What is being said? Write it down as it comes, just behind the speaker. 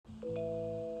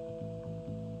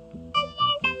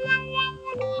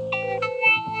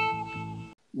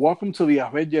Welcome to the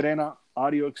Avellerena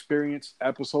Audio Experience,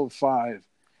 Episode 5.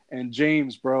 And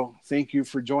James, bro, thank you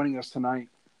for joining us tonight.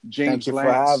 Thank James you for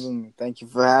Lance. having me. Thank you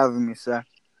for having me, sir.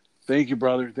 Thank you,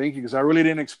 brother. Thank you, because I really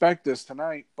didn't expect this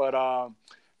tonight. But,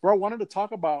 bro, I wanted to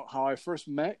talk about how I first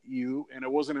met you, and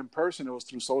it wasn't in person. It was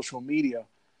through social media.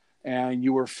 And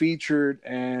you were featured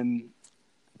in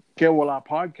Que Voila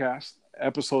podcast,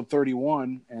 Episode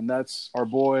 31, and that's our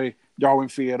boy, Darwin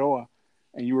Figueroa.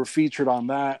 And you were featured on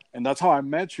that. And that's how I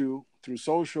met you, through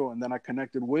social, and then I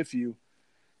connected with you.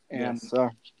 And Yes,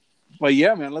 sir. But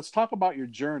yeah, man, let's talk about your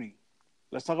journey.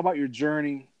 Let's talk about your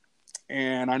journey.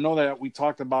 And I know that we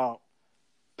talked about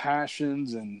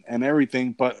passions and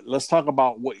everything, but let's talk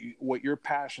about what your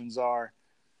passions are.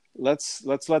 Let's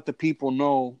let the people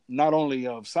know, not only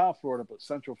of South Florida but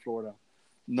Central Florida,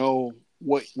 know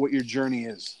what your journey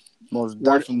is. Most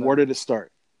Where definitely. did it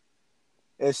start?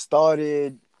 It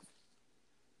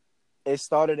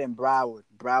started in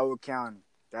Broward County.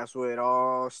 That's where it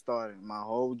all started. My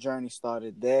whole journey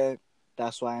started there.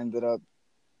 That's why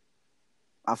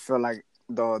I feel like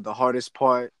the hardest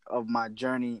part of my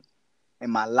journey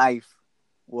in my life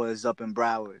was up in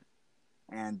Broward.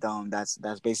 And that's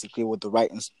basically what the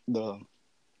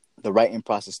writing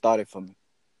process started for me.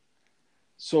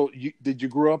 So did you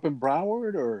grow up in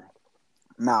Broward or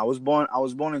Now, I was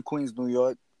born in Queens, New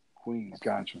York. Queens?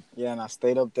 Gotcha. Yeah, and I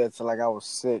stayed up there till like I was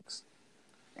 6.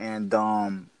 And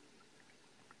And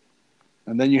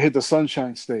then you hit the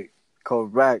Sunshine State.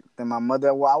 correct. Then my mother,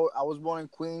 I was born in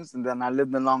Queens, and then I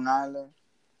lived in Long Island,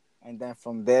 and then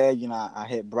from there, I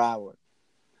hit Broward.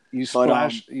 You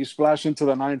But splash into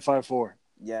the 954.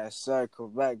 yes, sir,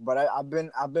 correct. But I've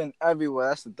been everywhere.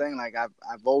 That's the thing. Like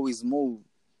I've always moved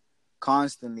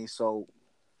constantly. So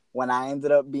when I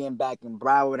ended up being back in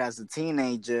Broward as a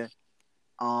teenager,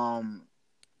 um,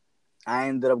 I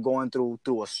ended up going through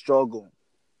a struggle,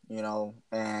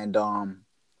 and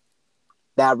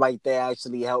that right there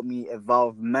actually helped me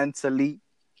evolve mentally,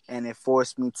 and it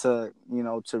forced me to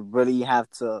really have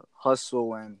to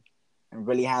hustle and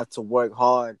really have to work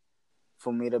hard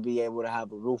for me to be able to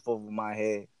have a roof over my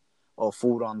head or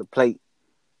food on the plate.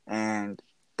 And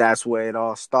that's where it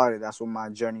all started. That's where my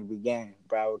journey began,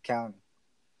 Broward County.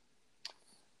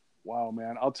 Wow,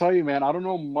 man. I'll tell you, man, I don't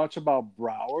know much about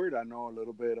Broward. I know a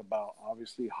little bit about,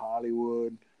 obviously,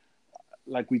 Hollywood.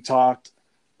 Like we talked,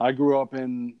 I grew up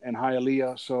in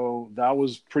Hialeah, so that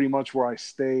was pretty much where I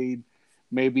stayed.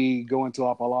 Maybe going to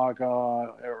Apalaca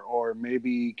or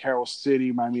maybe Carroll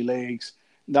City, Miami Lakes.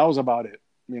 That was about it.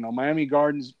 Miami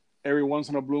Gardens, every once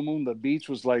in a blue moon, the beach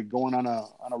was like going on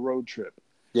a road trip,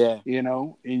 Yeah.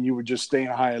 and you would just stay in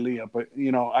Hialeah. But,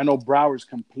 I know Broward's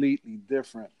completely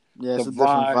different. Yeah, The it's a different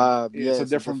vibe, vibe. Yeah, it's a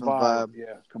it's a different different vibe. vibe.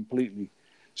 Yeah, completely.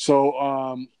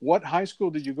 So, what high school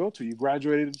did you go to? You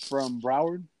graduated from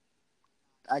Broward?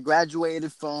 I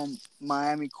graduated from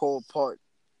Miami Coral Park.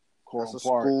 That's Coral a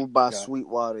Park. school by Got it.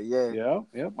 Sweetwater. Yeah. Yeah,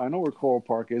 yep. I know where Coral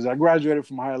Park is. I graduated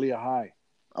from Hialeah High.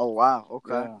 Oh, wow.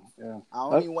 Okay. Yeah, yeah. I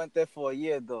That, only went there for a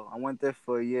year, though. I went there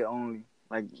for a year only,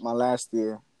 like my last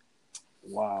year.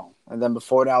 wow. And then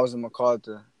before that, I was in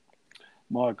MacArthur.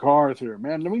 MacArthur,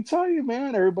 man. Let me tell you,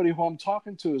 man. Everybody who I'm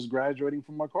talking to is graduating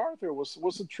from MacArthur. What's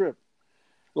the trip?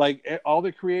 Like all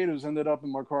the creatives ended up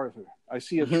in MacArthur. I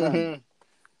see a trend.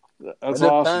 It That's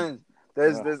awesome.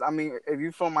 depends. Yeah, I mean, if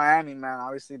you're from Miami, man,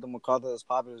 obviously the MacArthur that's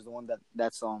popular is the one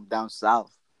that's down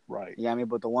south. right. You know what I mean?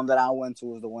 But the one that I went to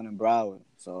was the one in Broward.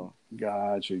 So,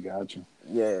 Gotcha.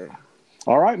 yeah.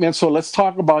 All right, man. So let's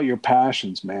talk about your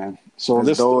passions, man. So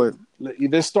Let's do it.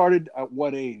 this started at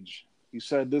what age? You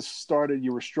said this started.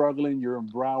 You were struggling. You're in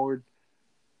Broward.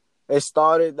 That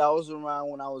was around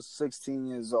when I was 16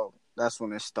 years old. That's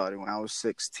when it started, when I was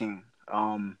 16.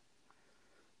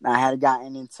 I had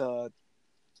gotten into,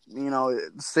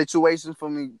 the situation for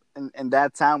me in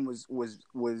that time was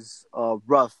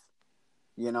rough,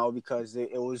 because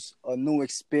it was a new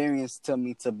experience to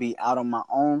me to be out on my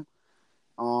own.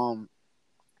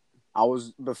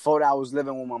 Before that, I was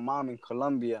living with my mom in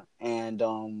Colombia, and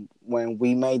when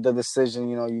we made the decision,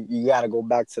 you got to go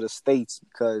back to the States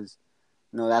because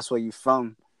that's where you're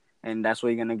from, and that's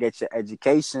where you're gonna get your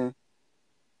education.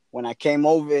 When I came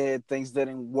over here, things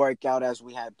didn't work out as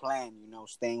we had planned.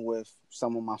 Staying with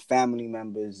some of my family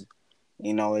members,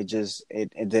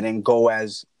 it didn't go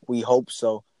as we hoped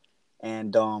so,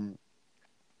 and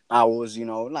I was,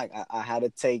 like I had to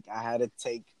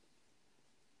take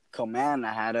command.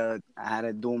 I had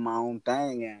to do my own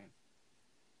thing,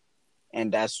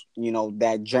 and that's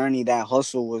that journey, that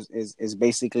hustle is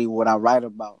basically what I write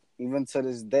about even to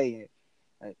this day.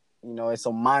 It's a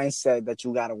mindset that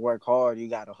you got to work hard, you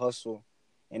got to hustle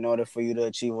in order for you to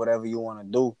achieve whatever you want to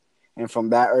do. And from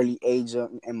that early age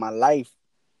in my life,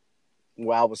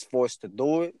 where I was forced to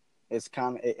do it, it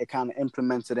kind of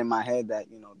implemented in my head that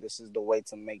this is the way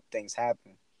to make things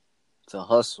happen, to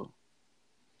hustle.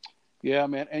 Yeah,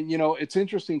 man. And it's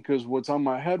interesting because what's on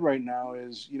my head right now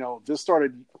is, this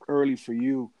started early for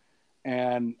you.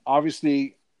 And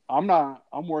obviously, I'm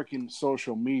working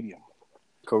social media.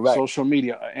 Correct. Social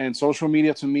media. And social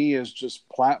media to me is just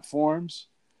platforms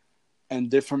and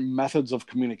different methods of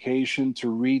communication to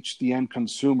reach the end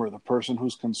consumer, the person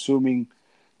who's consuming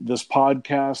this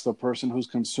podcast, the person who's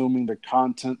consuming the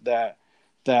content that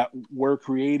we're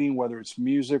creating, whether it's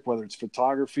music, whether it's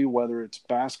photography, whether it's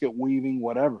basket weaving,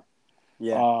 whatever.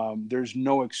 Yeah. There's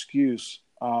no excuse.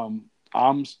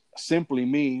 I'm simply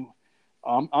me.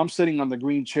 I'm sitting on the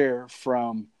green chair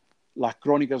from Las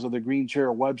Crónicas of the Green Chair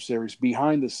web series,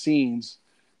 behind the scenes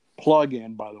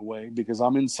plug-in, by the way, because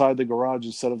I'm inside the garage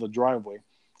instead of the driveway,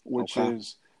 which Okay.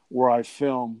 is where I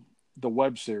film the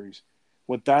web series.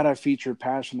 With that, I featured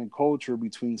passion and culture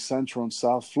between Central and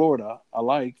South Florida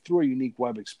alike through a unique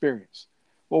web experience.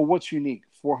 Well, what's unique?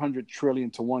 400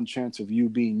 trillion to one chance of you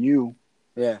being you.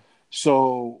 Yeah.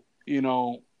 So,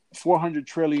 400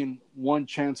 trillion, one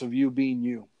chance of you being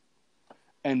you.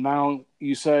 And now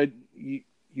you said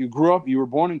you grew up, you were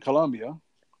born in Colombia,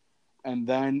 and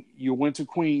then you went to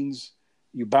Queens,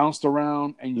 you bounced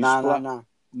around, and you Nah, nah, split. nah.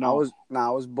 No, I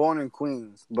was born in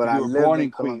Queens, but I you were lived born in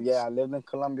in Colombia. Yeah, Queens. I lived in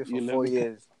Colombia for You four lived in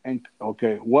years. and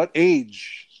okay, what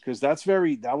age? Because that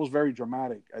was very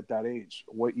dramatic at that age.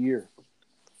 What year?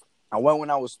 I went when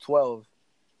I was 12,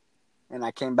 and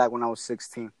I came back when I was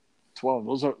 16. 12.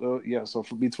 Those are yeah. So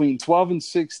for between 12 and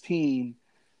 16,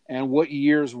 and what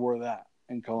years were that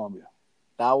in Colombia?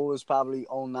 That was probably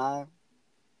 '09.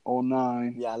 Oh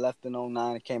nine. Yeah, I left in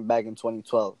 '09 and came back in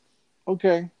 2012.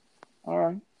 Okay, all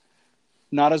right.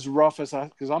 Not as rough as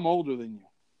because I'm older than you.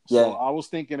 So Yeah. I was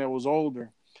thinking it was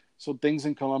older. So things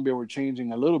in Colombia were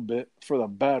changing a little bit for the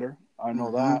better. I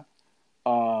know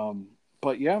Mm-hmm. that.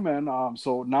 But yeah, man.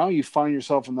 So now you find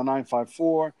yourself in the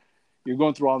 954. You're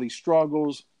going through all these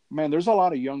struggles. Man, there's a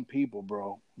lot of young people,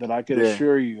 bro, that I could Yeah.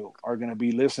 assure you are going to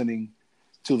be listening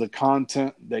to the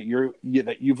content that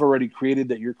you've already created,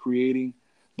 that you're creating,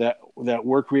 that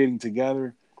we're creating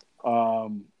together.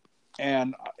 Um,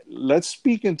 and let's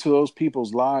speak into those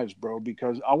people's lives, bro,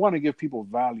 because I want to give people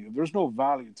value. If there's no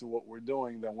value to what we're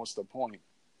doing, then what's the point?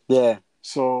 Yeah.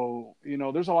 So,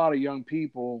 there's a lot of young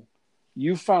people.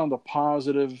 You found a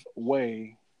positive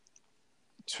way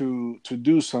to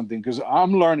do something because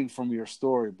I'm learning from your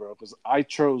story, bro, because I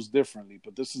chose differently,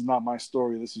 but this is not my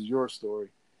story. This is your story.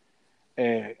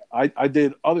 And I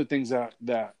did other things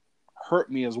that hurt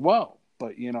me as well,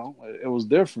 but it was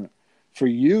different. For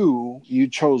you, you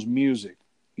chose music,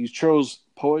 you chose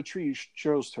poetry, you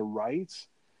chose to write,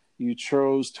 you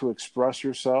chose to express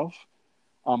yourself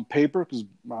on paper because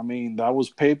I mean that was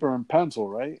paper and pencil,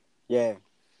 right? Yeah.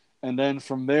 And then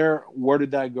from there, where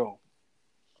did that go?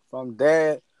 From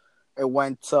there, it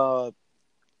went to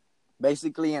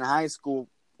basically in high school.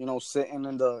 Sitting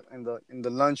in the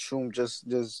lunchroom,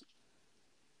 just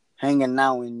hanging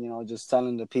out and just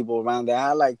telling the people around there. I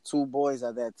had like two boys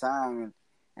at that time,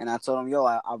 and I told them, yo,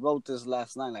 I wrote this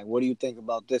last night. Like, what do you think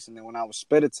about this? And then when I would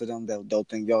spit it to them, they'll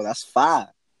think, yo, that's fire.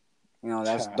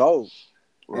 That's dope.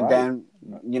 And Right. then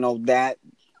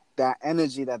that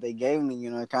energy that they gave me,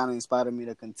 it kind of inspired me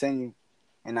to continue,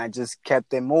 and I just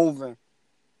kept it moving.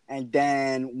 And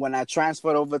then when I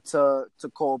transferred over to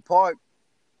Cole Park,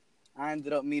 I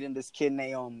ended up meeting this kid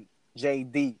named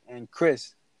JD and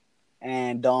Chris.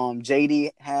 And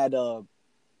JD had a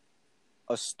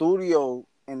studio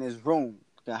in his room,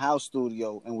 the house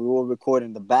studio, and we were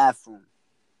recording the bathroom.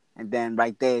 And then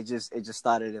right there, it just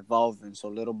started evolving. So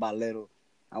little by little,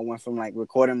 I went from like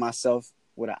recording myself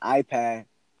with an iPad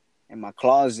in my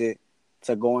closet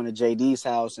to going to JD's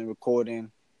house and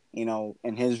recording,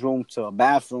 in his room to a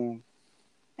bathroom.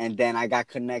 And then I got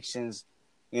connections,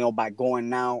 by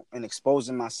going out and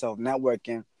exposing myself,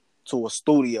 networking to a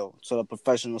studio, to a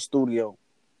professional studio.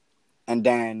 And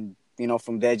then,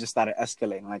 from there just started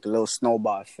escalating like a little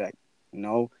snowball effect.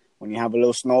 When you have a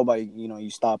little snowball, you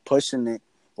start pushing it.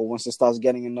 But once it starts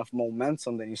getting enough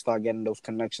momentum, then you start getting those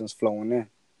connections flowing in.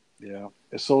 Yeah,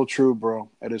 it's so true, bro.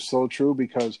 It is so true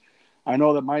because I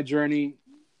know that my journey,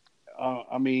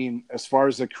 I mean, as far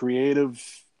as the creative,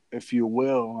 if you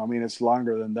will, I mean, it's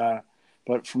longer than that.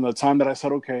 But from the time that I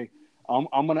said, okay, I'm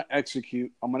going to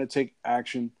execute, I'm going to take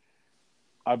action.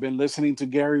 I've been listening to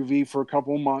Gary Vee for a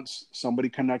couple of months. Somebody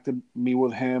connected me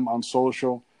with him on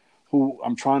social, who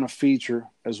I'm trying to feature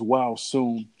as well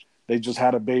soon. They just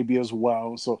had a baby as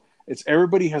well. So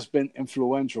everybody has been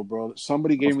influential, bro.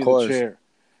 Somebody gave Of me the course. chair.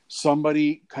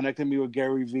 Somebody connected me with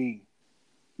Gary Vee,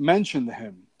 mentioned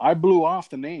him. I blew off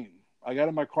the name. I got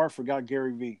in my car, forgot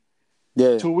Gary Vee.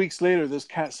 Yeah. 2 weeks later, this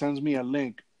cat sends me a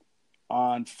link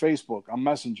on Facebook, on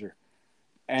Messenger.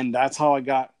 And that's how I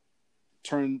got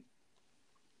turned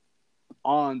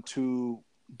on to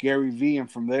Gary Vee. And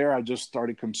from there, I just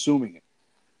started consuming it,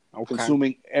 Okay.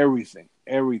 consuming everything,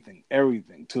 everything,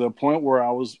 everything, to the point where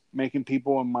I was making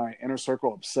people in my inner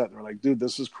circle upset. They're like, dude,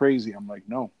 this is crazy. I'm like,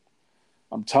 no,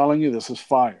 I'm telling you, this is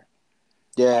fire.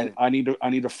 Yeah. I need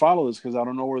to follow this because I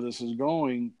don't know where this is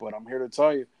going, but I'm here to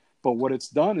tell you. But what it's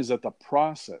done is that the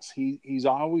process. He's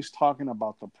always talking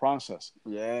about the process.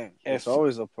 Yeah. It's If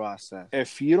always a process.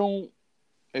 if you don't,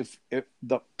 if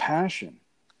the passion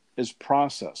is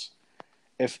process,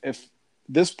 if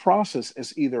this process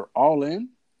is either all in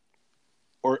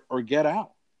or get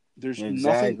out,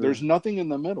 Exactly. there's nothing in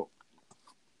the middle.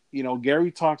 You know,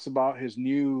 Gary talks about his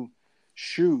new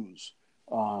shoes,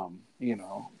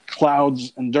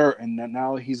 clouds and dirt, and then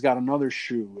now he's got another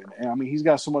shoe, and I mean, he's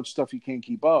got so much stuff he can't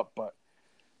keep up, but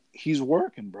he's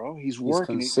working, bro. He's He's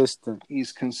working. consistent.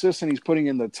 He's consistent. He's putting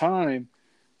in the time,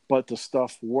 but the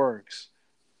stuff works.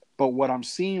 But what I'm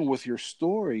seeing with your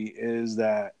story is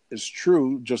that it's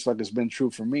true, just like it's been true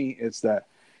for me. It's that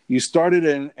you started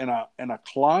in a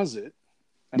closet,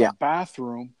 in a Yeah.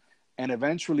 bathroom, and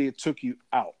eventually it took you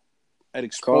out. It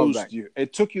exposed Correct. you.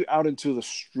 It took you out into the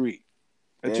street.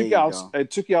 It There took you you out. go. It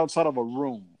took you outside of a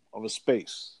room, of a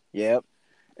space. Yep.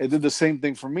 It did the same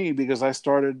thing for me because I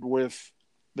started with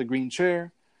the green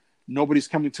chair. Nobody's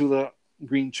coming to the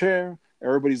green chair.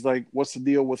 Everybody's like, "What's the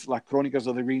deal with La Crónicas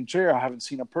of the Green Chair?" I haven't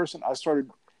seen a person. I started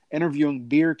interviewing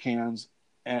beer cans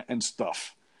and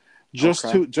stuff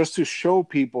Okay. just to show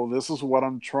people this is what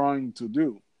I'm trying to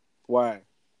do. Why?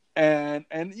 And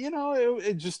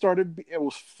it just started. It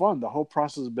was fun. The whole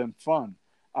process has been fun.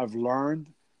 I've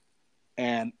learned,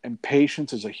 and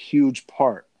patience is a huge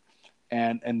part.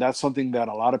 And that's something that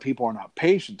a lot of people are not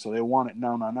patient, so they want it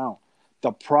now, now, now.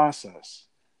 The process.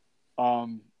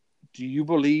 Um, do you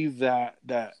believe that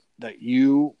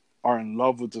you are in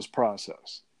love with this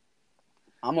process?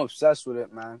 I'm obsessed with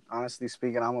it, man. Honestly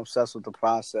speaking, I'm obsessed with the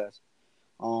process.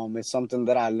 It's something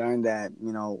that I learned that,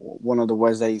 one of the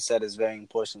words that he said is very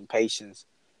important, patience.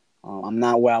 I'm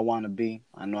not where I want to be.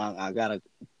 I know I got to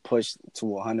push to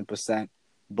 100%,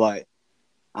 but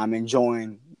I'm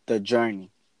enjoying the journey,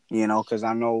 because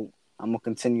I know I'm going to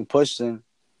continue pushing.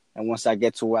 And once I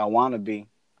get to where I want to be,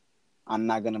 I'm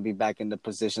not going to be back in the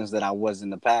positions that I was in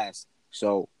the past.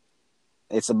 So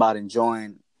it's about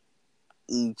enjoying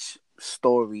each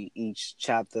story, each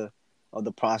chapter of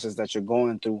the process that you're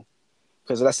going through.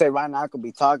 Because let's say right now I could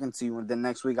be talking to you, and then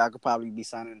next week I could probably be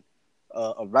signing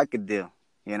a record deal,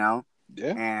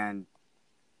 Yeah. and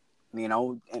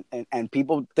and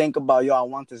people think about, yo, I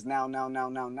want this now, now, now,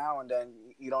 now, now, and then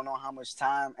you don't know how much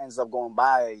time ends up going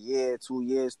by, a year, 2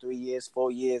 years, 3 years,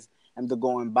 4 years, end up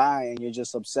going by, and you're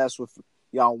just obsessed with,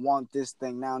 yo, I want this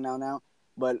thing now, now, now,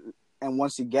 and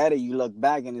once you get it, you look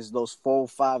back, and it's those 4 or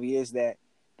 5 years that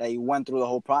you went through the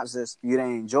whole process, you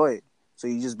didn't enjoy it, so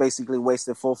you just basically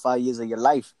wasted 4 or 5 years of your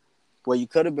life, where you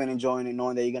could have been enjoying it,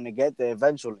 knowing that you're gonna get there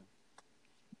eventually.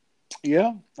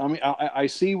 Yeah. I mean, I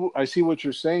see what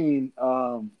you're saying.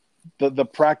 The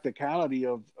practicality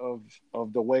of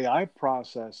the way I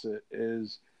process it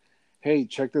is, hey,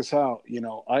 check this out.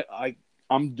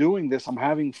 I'm doing this. I'm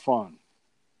having fun.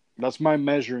 That's my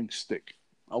measuring stick.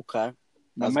 Okay,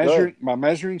 that's good. My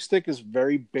measuring stick is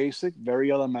very basic,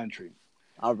 very elementary.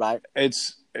 All right.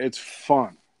 It's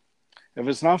fun. If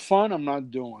it's not fun, I'm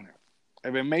not doing it.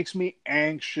 If it makes me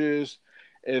anxious,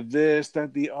 if this,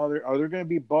 that, the other, are there going to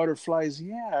be butterflies?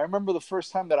 Yeah, I remember the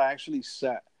first time that I actually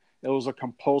sat. It was a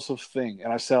compulsive thing,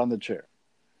 and I sat on the chair.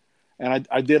 And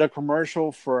I did a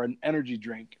commercial for an energy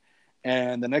drink,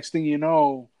 and the next thing you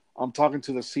know, I'm talking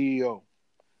to the CEO. And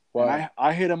Well,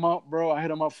 I hit him up, bro. I hit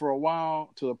him up for a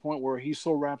while to the point where he's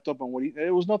so wrapped up on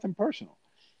it was nothing personal.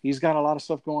 He's got a lot of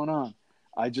stuff going on.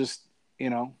 I just,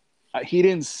 he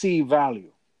didn't see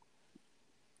value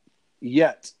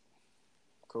yet.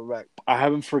 correct. I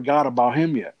haven't forgot about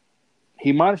him yet.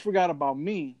 He might have forgot about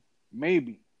me,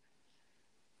 maybe,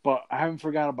 but I haven't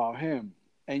forgot about him.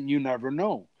 And you never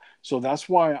know. So that's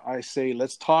why I say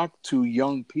let's talk to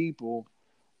young people,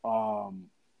 um,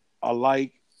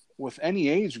 alike with any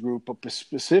age group, but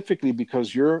specifically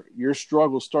because your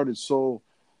struggle started so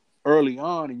early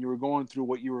on, and you were going through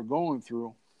what you were going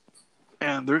through.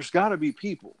 And there's got to be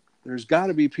people. There's got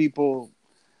to be people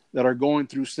that are going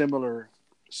through similar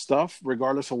stuff,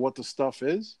 regardless of what the stuff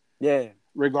is, Yeah.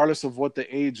 regardless of what the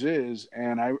age is.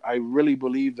 And I really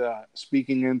believe that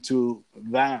speaking into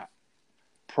that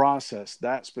process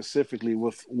that specifically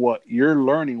with what you're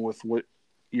learning with what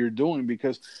you're doing.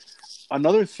 Because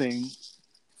another thing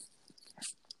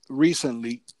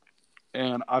recently,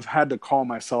 and I've had to call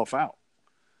myself out,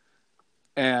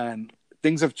 and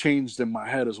things have changed in my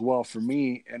head as well for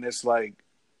me. And it's like,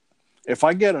 if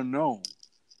I get a no,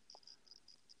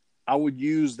 I would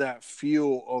use that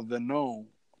feel of the no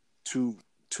to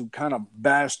kind of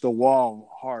bash the wall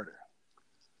harder.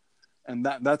 And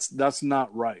that's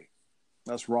not right.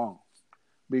 That's wrong.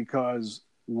 Because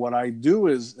what I do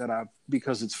is that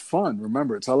because it's fun.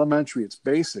 Remember, it's elementary, it's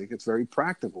basic, it's very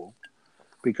practical.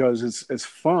 Because it's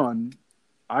fun,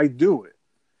 I do it.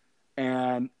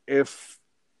 And if,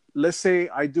 let's say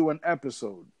I do an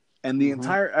episode and the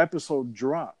entire episode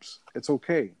drops, it's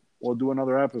okay. We'll do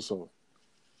another episode.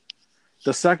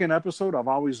 The second episode, I've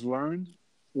always learned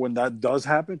when that does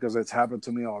happen, because it's happened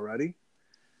to me already,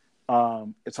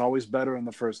 it's always better than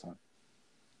the first time.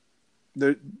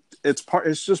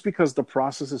 It's just because the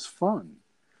process is fun.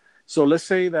 So let's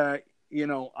say that,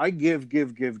 I give.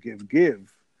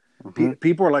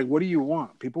 People are like, what do you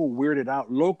want? People were weirded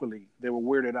out locally. They were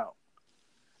weirded out.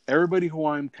 Everybody who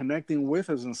I'm connecting with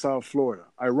is in South Florida,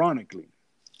 ironically.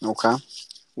 Okay.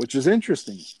 Which is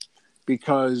interesting,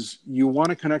 because you want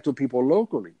to connect with people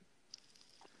locally.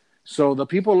 So the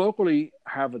people locally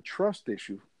have a trust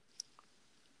issue.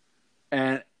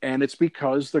 And it's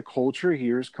because the culture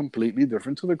here is completely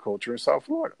different to the culture in South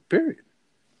Florida, period.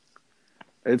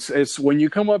 It's when you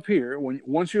come up here,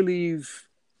 once you leave,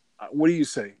 what do you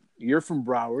say? You're from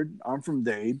Broward, I'm from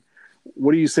Dade.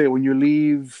 What do you say when you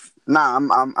leave? Nah,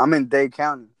 I'm in Dade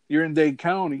County. You're in Dade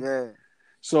County. Yeah.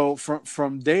 So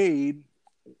from Dade,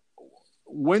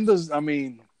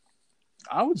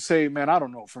 I would say, man, I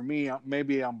don't know. For me,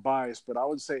 maybe I'm biased, but I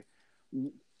would say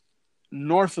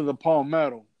north of the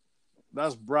Palmetto,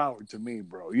 that's Broward to me,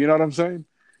 bro. You know what I'm saying?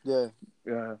 Yeah.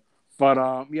 Yeah. But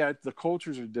the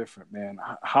cultures are different, man.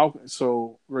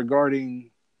 So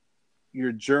regarding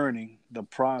your journey, the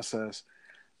process,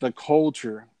 the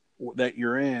culture that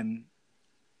you're in,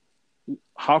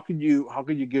 how could you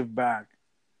give back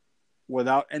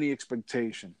without any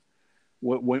expectation?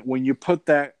 When you put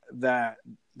that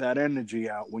energy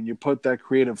out, when you put that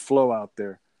creative flow out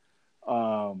there,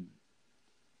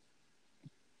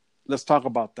 let's talk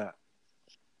about that.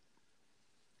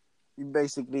 You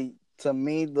basically, to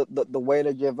me, the way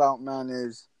to give out, man,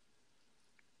 is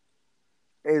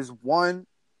one,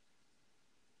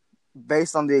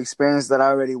 based on the experience that I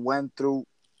already went through,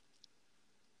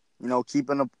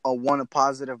 keeping a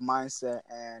positive mindset,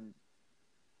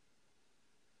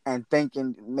 and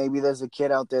thinking maybe there's a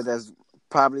kid out there that's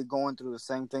probably going through the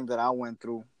same thing that I went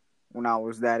through when I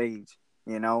was that age,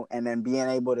 and then being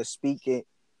able to speak it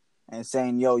and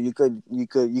saying, yo, you could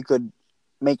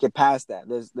make it past that.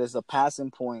 There's a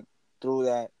passing point through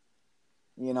that.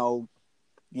 You're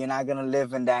not gonna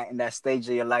live in that stage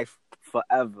of your life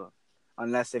forever,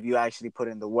 unless if you actually put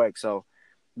in the work. So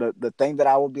the thing that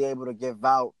I will be able to give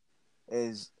out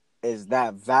is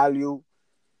that value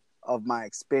of my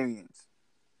experience.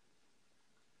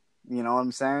 You know what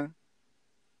I'm saying?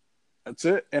 That's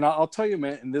it. And I'll tell you,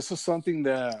 man, and this is something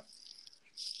that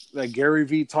Gary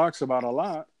Vee talks about a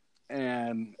lot,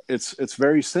 and it's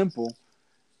very simple,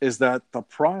 is that the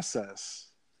process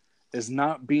is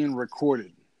not being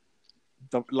recorded.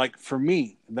 Like for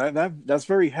me, that's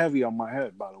very heavy on my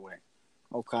head, by the way.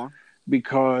 Okay.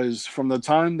 Because from the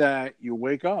time that you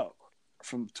wake up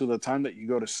to the time that you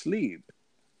go to sleep,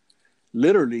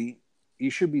 literally, you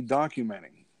should be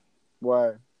documenting.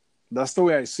 Why? That's the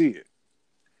way I see it.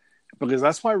 Because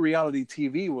that's why reality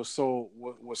TV was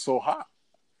so hot.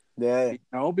 Yeah.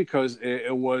 Because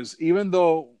it was, even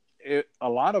though a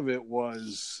lot of it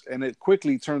was, and it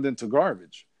quickly turned into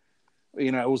garbage.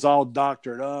 It was all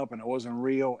doctored up and it wasn't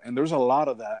real. And there's a lot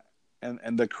of that,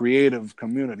 and the creative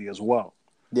community as well.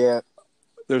 Yeah.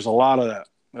 There's a lot of that.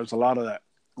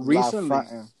 Recently,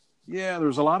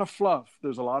 there's a lot of fluff.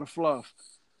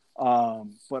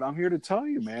 But I'm here to tell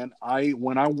you, man,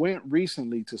 when I went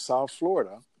recently to South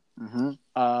Florida,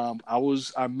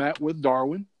 I met with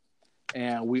Darwin,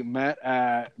 and we met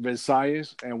at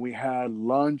Versailles, and we had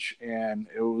lunch, and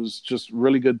it was just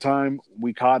really good time.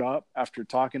 We caught up after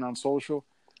talking on social.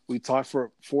 We talked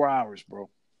for 4 hours, bro.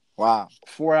 Wow.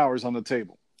 4 hours on the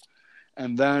table.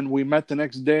 And then we met the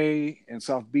next day in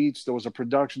South Beach. There was a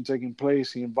production taking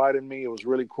place. He invited me. It was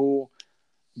really cool.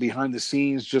 Behind the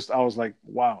scenes, I was like,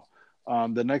 wow.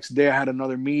 The next day I had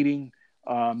another meeting.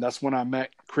 That's when I met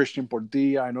Christian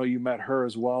Portilla. I know you met her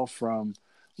as well from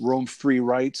Rome Free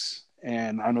Rights.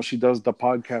 And I know she does the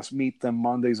podcast Meet Them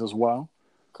Mondays as well.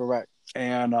 Correct.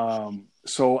 And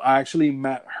so I actually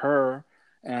met her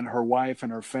and her wife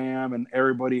and her fam and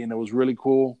everybody, and it was really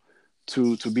cool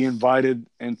to be invited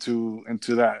into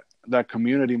that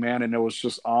community, man, and it was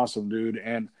just awesome, dude.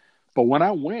 And but when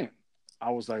I went,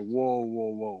 I was like,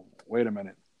 whoa, wait a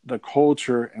minute. The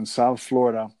culture in South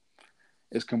Florida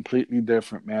is completely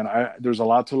different, man. There's a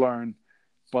lot to learn,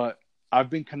 but I've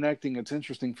been connecting. It's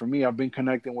interesting for me. I've been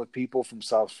connecting with people from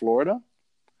South Florida,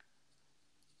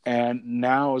 and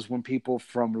now is when people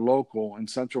from local in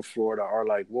Central Florida are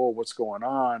like, "Whoa, what's going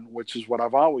on?" Which is what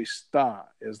I've always thought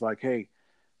is like, "Hey,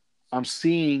 I'm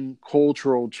seeing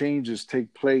cultural changes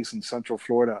take place in Central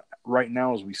Florida right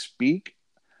now as we speak.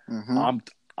 Mm-hmm.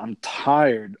 I'm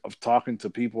tired of talking to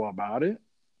people about it.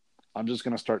 I'm just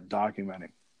gonna start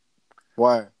documenting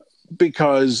Why?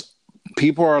 because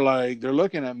people are like they're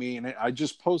looking at me, and I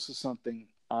just posted something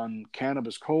on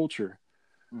cannabis culture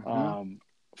Mm-hmm. um,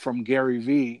 from Gary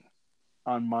V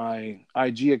on my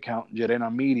IG account,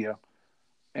 Jerena Media,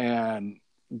 and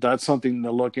that's something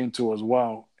to look into as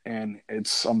well. And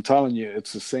I'm telling you,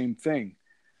 it's the same thing.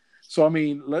 So I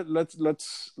mean,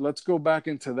 let's go back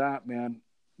into that, man.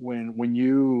 When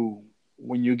you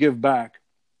give back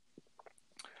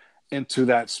into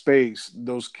that space,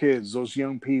 those kids, those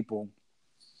young people,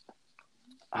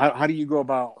 how do you go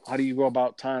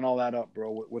about tying all that up,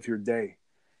 bro, with your day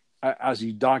as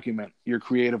you document your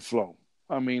creative flow?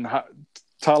 I mean,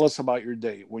 tell us about your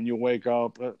day when you wake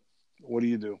up. What do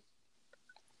you do?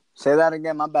 Say that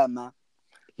again. My bad, man.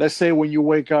 Let's say when you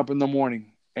wake up in the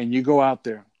morning and you go out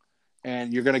there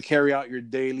and you're going to carry out your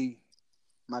daily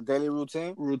My daily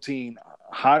routine. routine.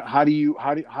 How do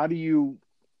you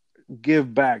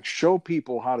give back? Show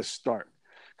people how to start,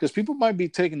 because people might be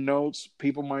taking notes.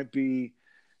 People might be,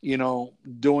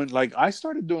 doing like I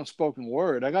started doing spoken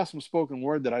word. I got some spoken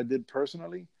word that I did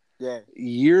personally Yeah.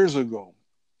 years ago.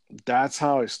 That's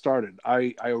how it started.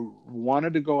 I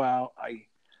wanted to go out.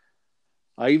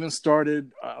 I even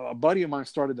started, a buddy of mine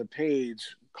started a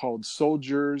page called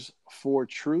Soldiers for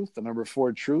Truth, the number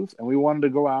 4 Truth. And we wanted to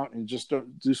go out and just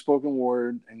do spoken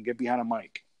word and get behind a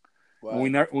mic. And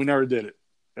Right. we never did it.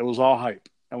 It was all hype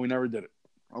and we never did it.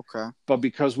 Okay. But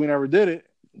because we never did it,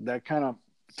 that kind of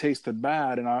tasted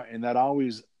bad. And that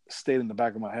always stayed in the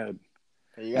back of my head.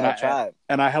 You And gotta I, try it.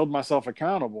 and I held myself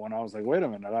accountable, and I was like, wait a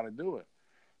minute, I got to do it.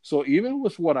 So even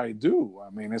with what I do, I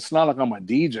mean, it's not like I'm a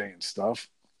DJ and stuff.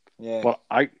 Yeah. But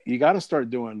you got to start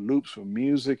doing loops with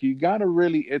music. You got to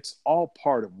really, it's all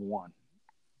part of one.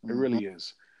 It Mm-hmm. really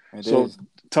is. It So is.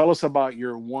 tell us about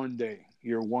your one day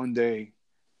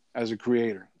as a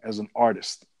creator, as an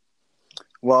artist.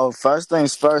 Well, first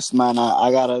things first, man.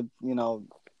 I gotta,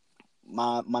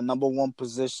 my number one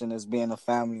position is being a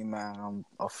family man. I'm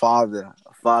a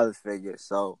father figure.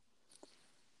 So,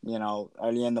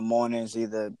 early in the mornings,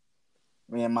 either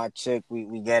me and my chick,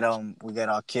 we get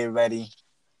our kid ready,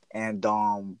 and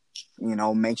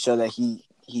make sure that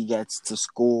he gets to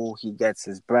school, he gets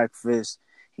his breakfast,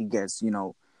 he gets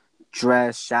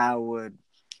dressed, showered,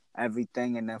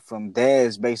 everything, and then from there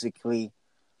is basically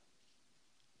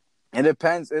it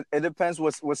depends. It depends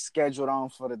what's scheduled on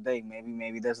for the day.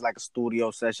 Maybe there's like a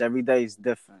studio session. Every day is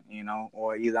different,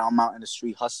 or either I'm out in the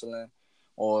street hustling,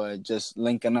 or just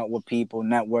linking up with people,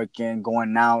 networking,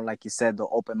 going out, like you said, the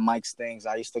open mics things.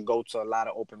 I used to go to a lot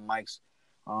of open mics,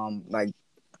 like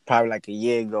probably like a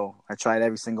year ago. I tried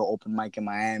every single open mic in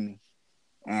Miami,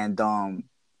 and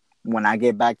when I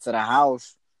get back to the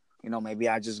house, maybe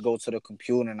I just go to the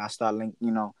computer and I start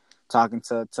talking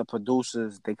to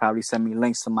producers. They probably send me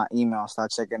links to my email. I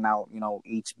start checking out,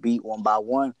 each beat one by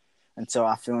one until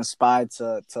I feel inspired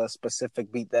to a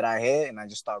specific beat that I hear, and I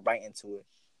just start writing to it.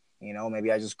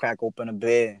 Maybe I just crack open a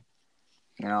beer,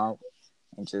 you know,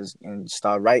 and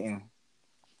start writing.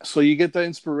 So you get the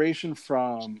inspiration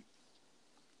from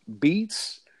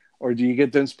beats, or do you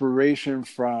get the inspiration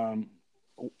from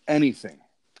anything?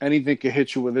 Anything can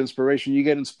hit you with inspiration. You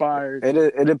get inspired.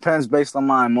 It depends based on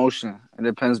my emotion. It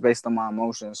depends based on my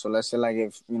emotion. So let's say like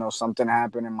if something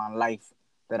happened in my life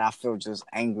that I feel just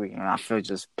angry and I feel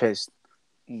just pissed,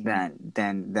 Mhm.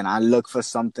 then I look for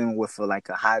something with like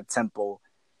a high tempo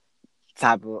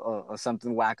type of or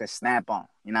something where I could snap on.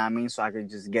 You know what I mean? So I could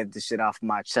just get the shit off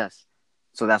my chest.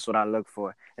 So that's what I look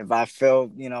for. If I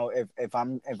feel, if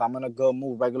I'm in a good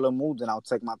mood, regular mood, then I'll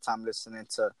take my time listening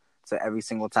to every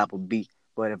single type of beat.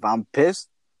 But if I'm pissed,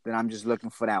 then I'm just looking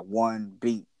for that one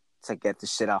beat to get the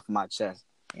shit off my chest.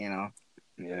 You know?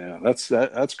 Yeah,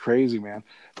 that's crazy, man.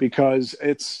 Because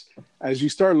it's as you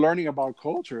start learning about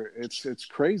culture, it's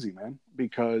crazy, man.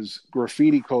 Because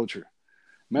graffiti culture,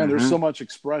 man, there's Mm-hmm. so much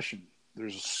expression.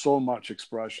 There's so much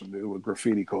expression, dude, with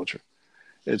graffiti culture.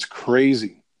 It's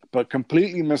crazy, but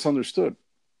completely misunderstood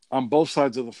on both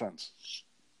sides of the fence.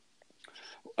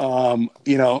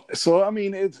 So I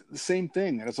mean, it's the same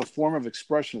thing, and it's a form of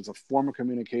expression. It's a form of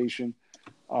communication.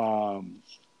 Um,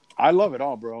 I love it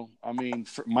all, bro. I mean,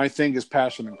 my thing is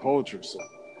passion and culture, so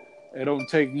it don't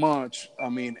take much. I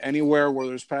mean, anywhere where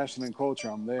there's passion and culture,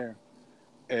 I'm there.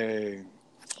 Uh,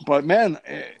 but man,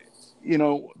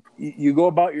 you go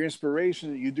about your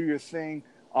inspiration, you do your thing.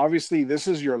 Obviously, this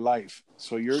is your life.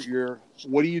 So you're.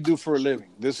 What do you do for a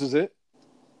living? This is it.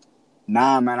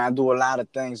 Nah, man, I do a lot of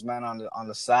things, man, on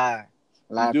the side.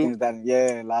 A You lot of do things that,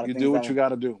 yeah, a lot of you things do what you that got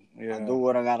to do. I Yeah, do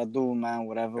what I gotta do, man. yeah,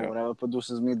 Whatever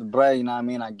produces me the bread, you know what I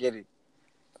mean? I get it.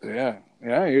 yeah,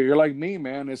 yeah. You're like me,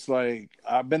 man. It's like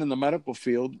I've been in the medical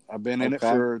field. I've been in it Okay.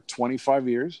 for 25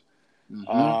 years.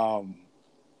 Mm-hmm. Um,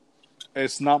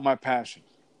 it's not my passion.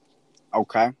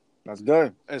 Okay. That's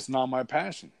good. It's not my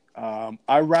passion.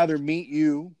 I'd rather meet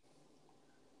you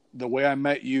the way I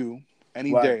met you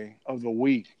any Right. day of the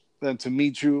week than to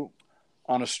meet you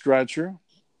on a stretcher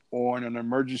or in an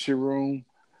emergency room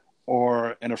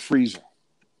or in a freezer.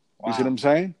 You see what Wow. I'm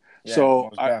saying? Yeah, So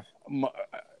most deaf. m-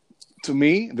 to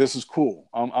me, this is cool.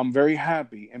 I'm very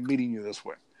happy in meeting you this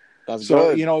way. That's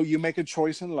So, good. you make a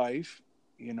choice in life,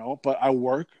 but I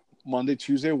work Monday,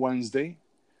 Tuesday, Wednesday.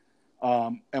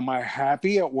 Am I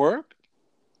happy at work?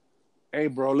 Hey,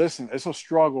 bro, listen, it's a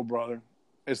struggle, brother.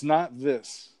 It's not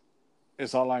this.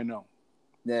 It's all I know,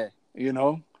 Yeah. you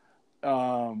know?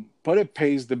 But it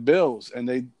pays the bills and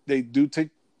they do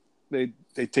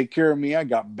they take care of me. I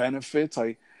got benefits.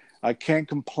 I can't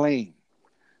complain.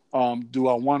 Do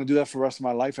I want to do that for the rest of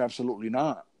my life? Absolutely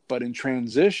not. But in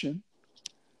transition,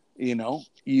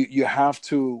 you have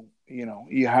to,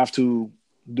 you have to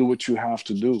do what you have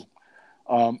to do.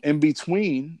 In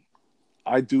between,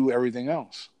 I do everything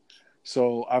else.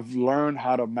 So I've learned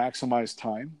how to maximize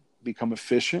time, become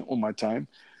efficient with my time.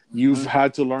 You've Mm-hmm.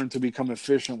 had to learn to become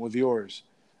efficient with yours.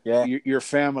 Yeah. Your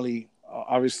family,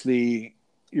 obviously,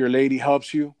 your lady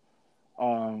helps you.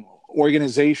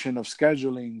 Organization of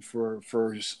scheduling for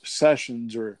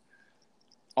sessions or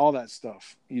all that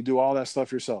stuff. You do all that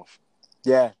stuff yourself.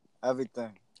 Yeah.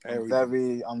 Everything.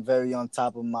 Everything. I'm very on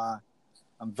top of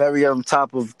I'm very on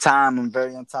top of time. I'm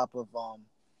very on top of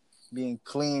being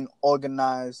clean,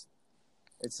 organized.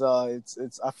 It's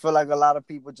I feel like a lot of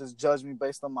people just judge me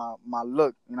based on my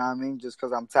look, you know what I mean? Just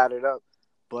cuz I'm tatted up.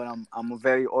 But I'm a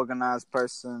very organized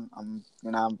person.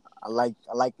 I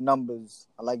like numbers.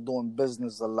 I like doing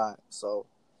business a lot. So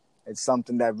it's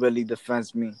something that really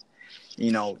defends me,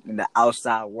 in the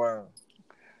outside world.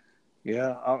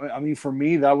 Yeah, I mean, for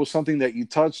me, that was something that you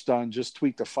touched on. Just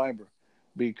tweak the fiber,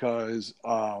 because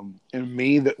in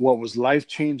me, that what was life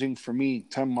changing for me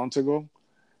 10 months ago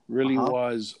really Uh-huh.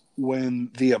 was when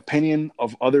the opinion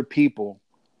of other people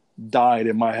died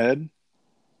in my head.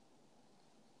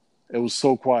 It was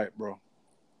so quiet, bro.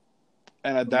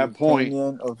 And at When the that point,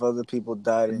 opinion of other people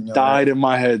died in your died head. in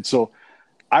my head. So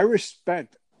I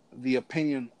respect the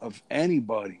opinion of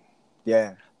anybody,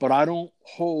 Yeah. but I don't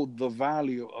hold the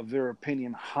value of their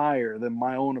opinion higher than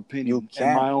my own You opinion and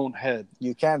can't. my own head.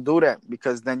 You can't do that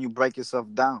because then you break yourself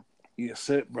down. That's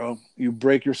it, bro. You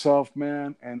break yourself,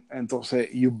 man, and to say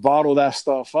you bottle that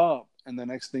stuff up, and the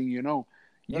next thing you know,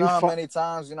 you fu- You know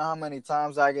how many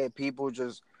times I get people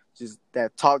just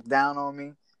that talk down on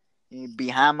me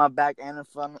behind my back and in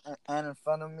front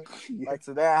of me. yeah, Like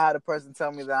today, I had a person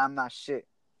tell me that I'm not shit.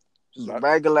 Just a right,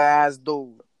 regular ass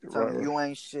dude tell me right. you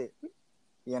ain't shit.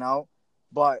 You know,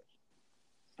 but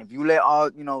if you let all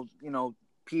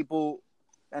people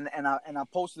and I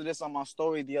posted this on my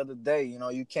story the other day.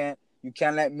 You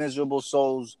can't let miserable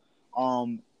souls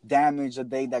damage a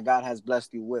day that God has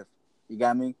blessed you with. You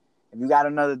got me? If you got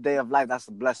another day of life, that's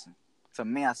a blessing. To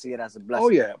me, I see it as a Oh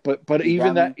blessing. yeah, but You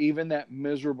got me? even that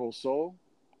miserable soul,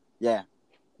 Yeah.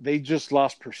 they just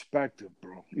lost perspective,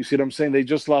 bro. You see what I'm saying? They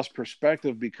just lost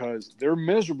perspective because they're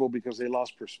miserable because they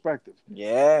lost perspective.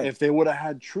 Yeah. If they would have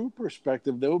had true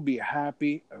perspective, they would be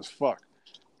happy as fuck.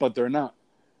 But they're not.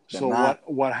 They're So not.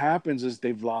 what happens is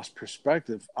they've lost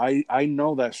perspective. I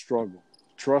know that struggle.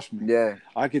 Trust me. Yeah.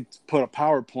 I could put a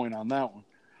PowerPoint on that one.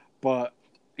 But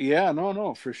yeah,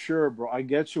 no, for sure, bro. I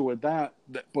get you with that.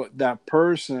 But that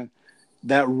person,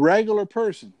 that regular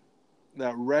person,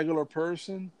 that regular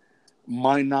person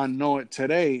might not know it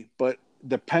today, but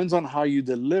depends on how you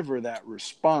deliver that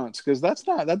response. Because that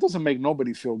doesn't make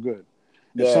nobody feel good.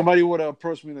 If Yeah. somebody would have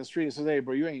approached me in the street and said, "Hey,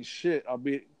 bro, you ain't shit," I'll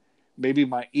be maybe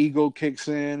my ego kicks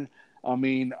in. I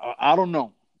mean, I don't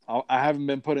know. I haven't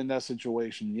been put in that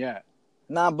situation yet.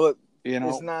 Nah, but You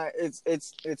it's know, not.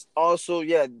 It's also,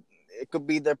 yeah. It could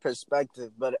be their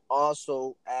perspective, but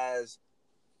also as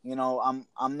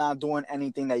I'm not doing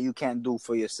anything that you can't do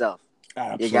for yourself.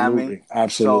 You got me? absolutely,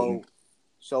 absolutely. So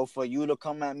So for you to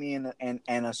come at me in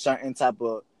a certain type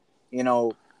of, you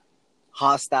know,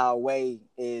 hostile way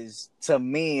is, to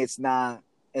me, it's not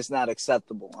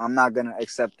acceptable. I'm not gonna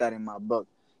accept that in my book.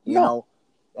 You No.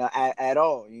 know, at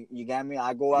all. You get me?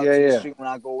 I go out Yeah, to the yeah. street. When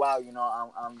I go out, you know,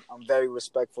 I'm very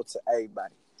respectful to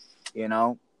everybody. You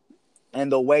know,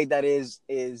 and the way that is,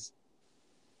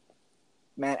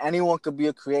 man, anyone could be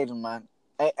a creator, man.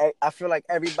 I feel like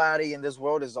everybody in this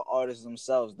world is an artist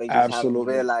themselves. They just haven't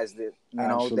Absolutely. realized it. You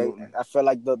know, Absolutely. I feel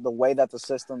like the way that the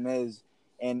system is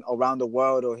in around the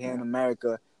world or here in Yeah.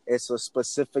 America, it's a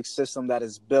specific system that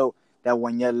is built that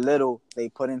when you're little, they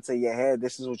put into your head,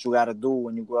 this is what you got to do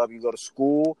when you grow up. You go to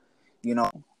school, you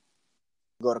know,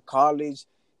 go to college,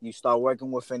 you start working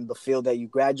within the field that you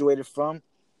graduated from,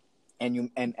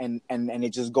 and it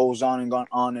just goes on and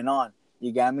on and on.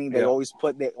 You got me? Yeah.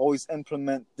 They always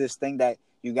implement this thing that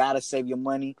you gotta save your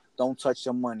money, don't touch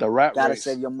your money. The rat Gotta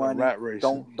save race. your The money, rat race.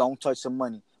 don't touch your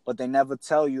money. But they never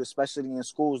tell you, especially in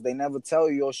schools, they never tell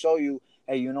you or show you,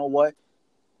 hey, you know what?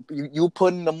 You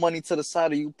putting the money to the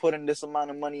side, or you putting this amount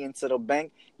of money into the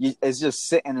bank, it's just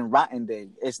sitting and rotting there.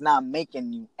 It's not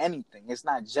making you anything. It's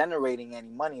not generating any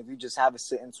money if you just have it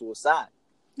sitting to a side.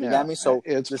 You Yeah. got me? So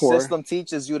It's the poor. system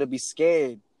teaches you to be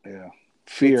scared. Yeah. It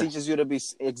Fear. teaches you to be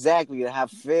exactly to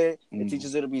have fear. It Mm.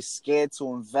 teaches you to be scared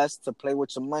to invest, to play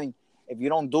with your money. If you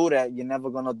don't do that, you're never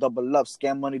gonna double up.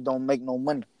 Scam money don't make no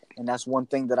money, and that's one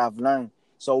thing that I've learned.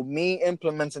 So me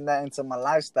implementing that into my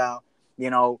lifestyle, you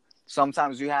know,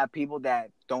 sometimes you have people that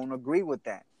don't agree with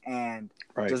that, and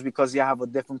Right. just because you have a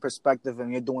different perspective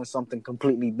and you're doing something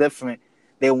completely different,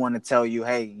 they want to tell you,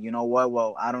 hey, you know what?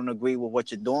 Well, I don't agree with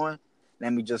what you're doing.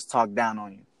 Let me just talk down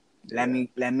on you. Yeah.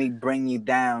 Let me bring you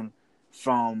down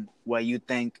from where you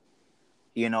think,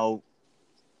 you know,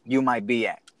 you might be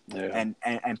at. Yeah.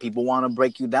 And people want to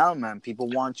break you down, man. People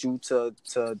want you to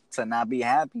not be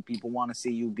happy. People want to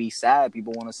see you be sad.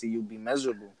 People want to see you be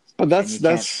miserable. But And you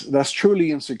can't. that's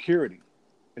truly insecurity.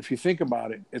 If you think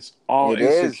about it, it's all It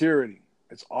is. insecurity.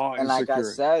 It's all And like I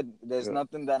insecurity. said, there's Yeah.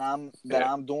 nothing that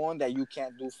Yeah. I'm doing that you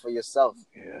can't do for yourself.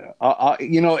 Yeah.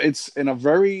 It's in a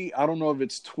very, I don't know if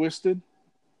it's twisted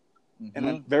in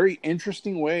a Mm-hmm. very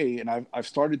interesting way, and I've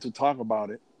started to talk about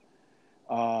it.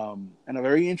 In a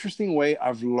very interesting way,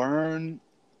 I've learned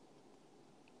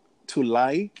to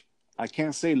like. I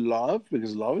can't say love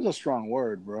because love is a strong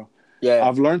word, bro. Yeah,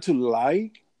 I've learned to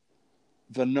like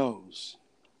the nose.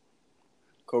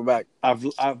 correct. I've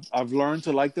learned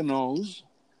to like the nose,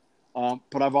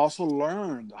 but I've also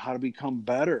learned how to become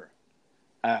better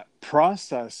at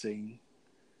processing.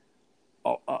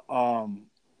 Uh, uh, um,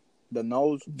 The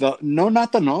nose. the no,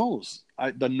 not the nose.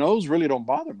 The nose really don't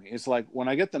bother me. It's like when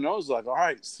I get the nose, like, all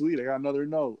right, sweet, I got another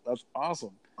nose. That's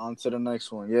awesome. On to the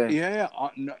next one. Yeah. Yeah,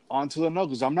 yeah, on to the nose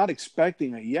because I'm not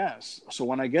expecting a yes. So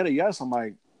when I get a yes, I'm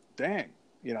like, dang,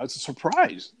 it's a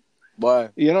surprise.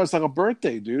 But It's like a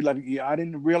birthday, dude. Like, yeah, I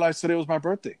didn't realize today was my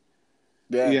birthday.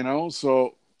 yeah,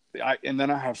 So and then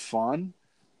I have fun.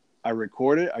 I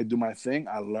record it. I do my thing.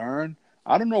 I learn.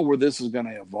 I don't know where this is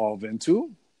gonna evolve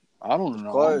into. I don't of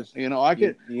know. course. I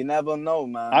could You never know,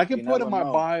 man. I You could put in never my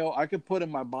know. bio. I could put in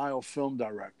my bio film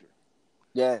director.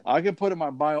 Yeah, I could put in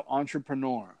my bio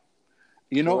entrepreneur.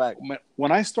 correct.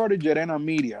 When I started Llerena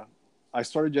Media, I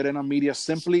started Llerena Media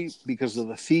simply because of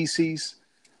the thesis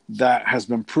that has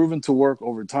been proven to work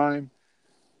over time,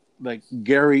 like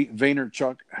Gary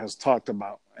Vaynerchuk has talked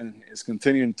about and is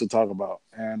continuing to talk about.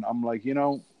 And I'm like,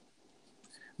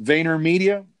 Vayner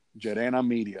Media, Llerena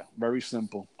Media, very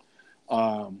simple.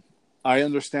 Um, I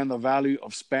understand the value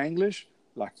of Spanglish,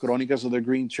 Las Crónicas of the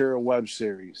Green Chair web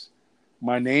series.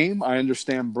 My name, I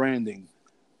understand branding,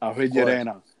 Ahoy Of course.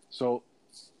 Llerena. So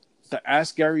the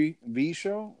Ask Gary V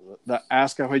show, the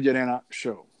Ask Ahoy Llerena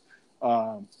show.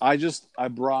 I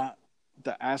brought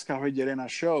the Ask Ahoy Llerena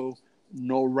show,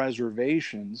 no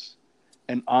reservations,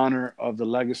 in honor of the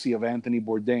legacy of Anthony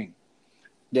Bourdain.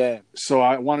 Yeah, So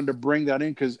I wanted to bring that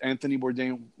in because Anthony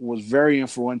Bourdain was very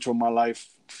influential in my life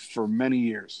for many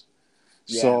years.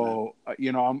 yeah, man. So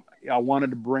I wanted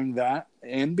to bring that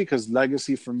in because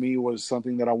legacy for me was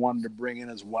something that I wanted to bring in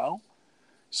as well.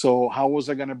 So how was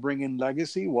I going to bring in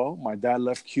legacy? Well, my dad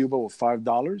left Cuba with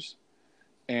 $5,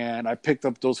 and I picked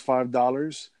up those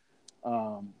 $5,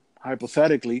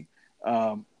 hypothetically,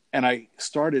 and I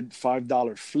started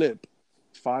 $5 flip,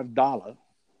 $5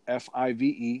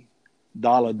 FIVE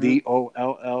dollar Mm-hmm.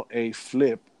 DOLLA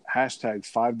flip hashtag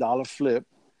 $5 flip,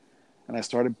 and I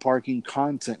started parking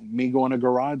content. Me going to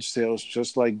garage sales,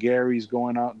 just like Gary's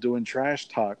going out doing trash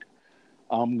talk.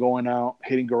 I'm going out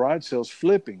hitting garage sales,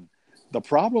 flipping. The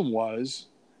problem was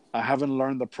I haven't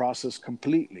learned the process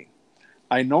completely.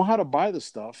 I know how to buy the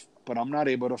stuff. but I'm not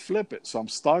able to flip it. So I'm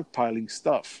stockpiling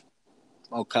stuff.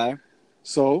 Okay.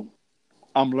 So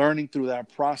I'm learning through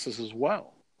that process as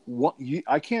well.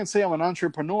 I can't say I'm an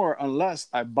entrepreneur unless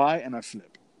I buy and I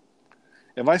flip.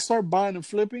 If I start buying and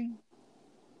flipping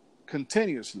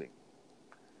continuously,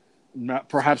 not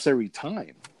perhaps every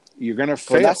time, you're gonna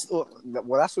fail.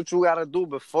 That's what you gotta do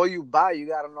before you buy. You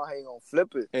gotta know how you gonna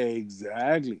flip it.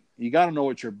 Exactly. You got to know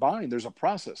what you're buying. There's a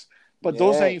process. But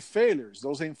those Yeah. ain't failures.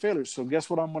 Those ain't failures. So guess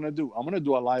what I'm going to do? I'm going to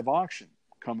do a live auction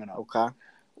coming up Okay.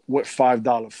 with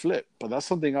 $5 flip. But that's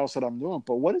something else that I'm doing.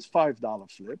 But what is $5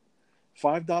 flip?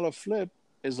 $5 flip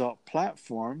is a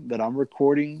platform that I'm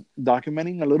recording,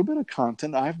 documenting a little bit of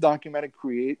content. I've documented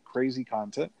create crazy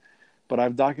content, but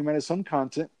I've documented some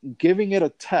content, giving it a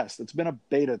test. It's been a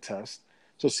beta test.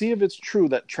 So see if it's true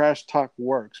that trash talk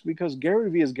works, because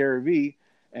Gary Vee is Gary Vee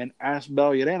and Ask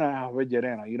Bel Llerena, Javier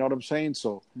Llerena. You know what I'm saying?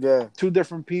 So Yeah. two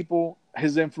different people.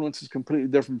 His influence is completely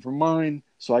different from mine.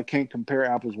 So I can't compare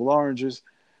apples with oranges.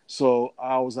 So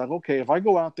I was like, okay, if I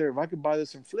go out there, if I could buy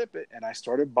this and flip it, and I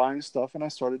started buying stuff and I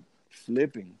started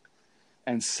flipping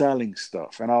and selling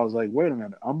stuff. And I was like, wait a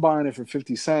minute, I'm buying it for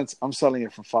 50 cents. I'm selling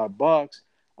it for $5.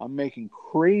 I'm making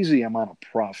crazy amount of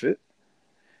profit.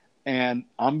 And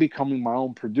I'm becoming my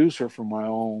own producer for my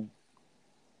own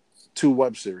 2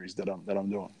 web series that I'm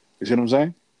doing. You see what I'm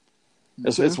saying?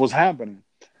 Mm-hmm. It's what's happening.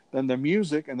 Then the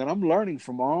music, and then I'm learning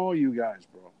from all you guys,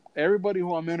 bro. Everybody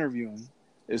who I'm interviewing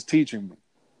is teaching me.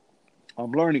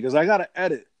 I'm learning because I gotta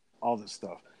edit all this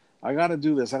stuff. I gotta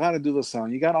do this. I gotta do the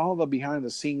sound. You got all the behind the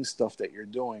scenes stuff that you're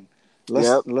doing.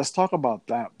 Yep. Let's talk about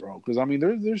that, bro. Because I mean,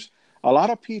 there's a lot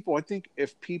of people. I think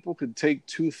if people could take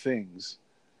 2 things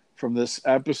from this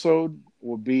episode,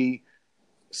 would be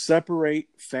separate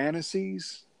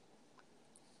fantasies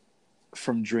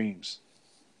from dreams.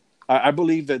 I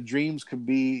believe that dreams can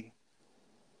be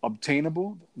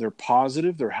obtainable. They're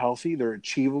positive. They're healthy. They're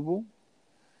achievable.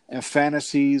 And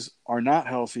fantasies are not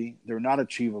healthy. They're not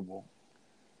achievable,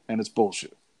 and it's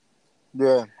bullshit.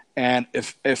 Yeah. And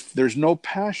if there's no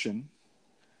passion,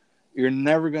 you're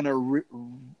never gonna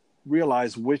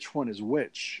realize which one is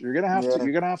which. Yeah. You're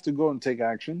gonna have to go and take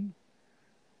action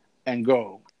and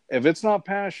go. If it's not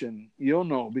passion, you'll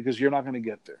know because you're not gonna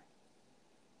get there.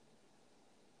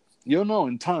 You'll know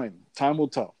in time. Time will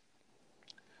tell.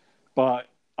 But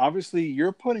obviously,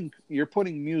 you're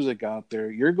putting music out there.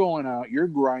 You're going out. You're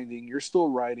grinding. You're still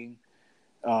writing.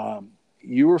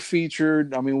 You were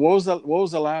featured. I mean, what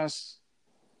was the last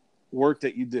work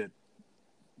that you did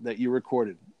that you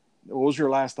recorded? What was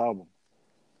your last album?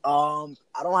 I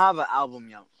don't have an album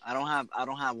yet. I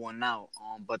don't have one now.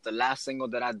 But the last single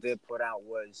that I did put out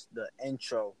was the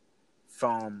intro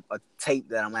from a tape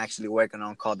that I'm actually working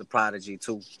on called The Prodigy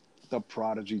 2. The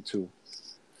Prodigy 2.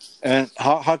 And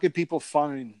how can people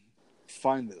find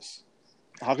this?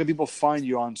 How can people find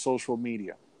you on social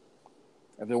media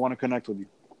if they want to connect with you?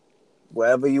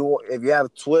 If you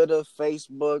have Twitter,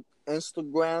 Facebook,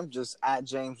 Instagram, just at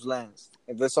James Lance.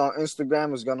 If it's on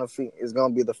Instagram, it's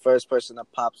gonna be the first person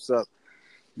that pops up.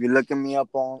 If you're looking me up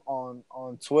on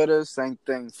Twitter, same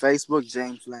thing. Facebook,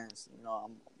 James Lance.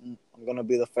 I'm gonna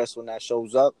be the first one that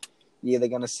shows up. You're either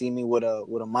gonna see me with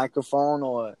a microphone,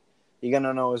 or you're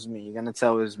gonna know it's me. You're gonna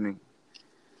tell it's me.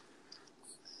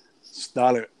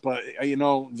 Style it. But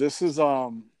this is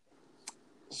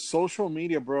social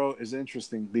media, bro, is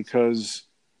interesting because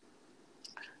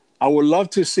I would love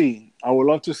to see. I would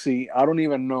love to see. I don't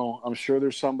even know. I'm sure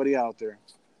there's somebody out there.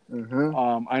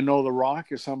 Mm-hmm. I know The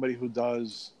Rock is somebody who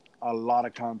does a lot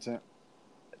of content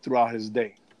throughout his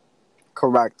day.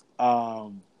 Correct.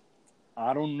 I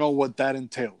don't know what that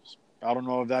entails. I don't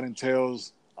know if that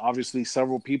entails obviously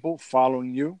several people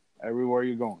following you everywhere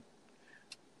you're going,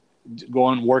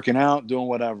 working out, doing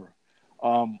whatever.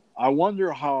 I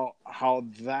wonder how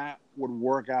that would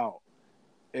work out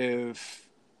if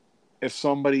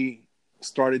somebody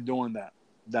started doing that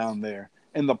down there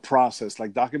in the process,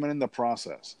 like documenting the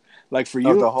process. Like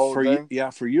Of the whole day.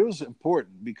 for you it's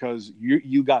important because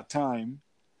you got time.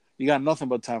 You got nothing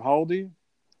but time. How old are you?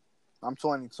 I'm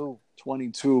 22.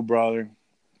 22, brother.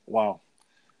 Wow.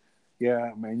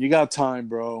 Yeah, man, you got time,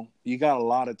 bro. You got a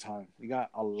lot of time. You got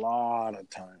a lot of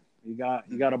time. You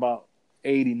got about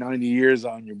 80, 90 years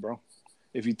on you, bro.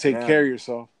 If you take Yeah. care of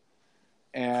yourself.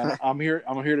 And I'm here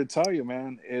to tell you,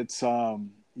 man, it's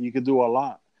you could do a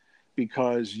lot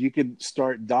because you could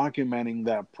start documenting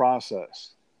that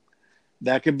process.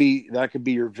 That could be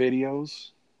your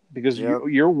videos because Yep.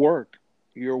 your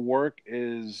work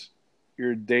is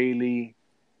your daily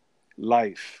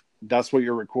life. That's what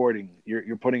you're recording.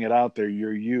 You're putting it out there.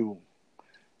 You're you.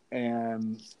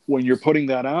 And when you're putting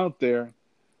that out there,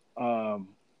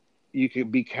 you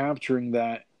could be capturing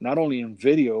that not only in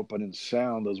video but in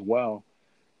sound as well.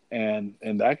 And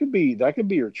that could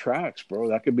be your tracks, bro.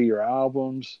 That could be your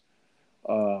albums.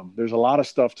 There's a lot of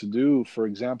stuff to do. For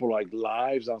example, like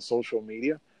lives on social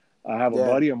media. I have a Yeah,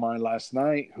 buddy of mine last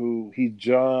night who he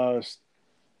just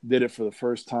did it for the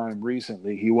first time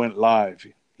recently. He went live.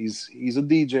 He's a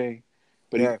DJ,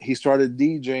 but he, yeah, he started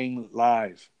DJing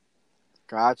live.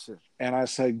 gotcha. And I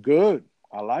said, good,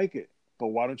 I like it. But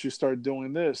why don't you start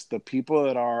doing this? The 2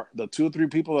 or 3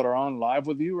 people that are on live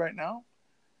with you right now,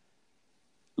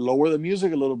 lower the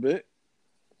music a little bit,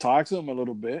 talk to them a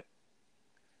little bit,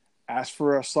 ask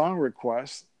for a song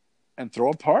request, and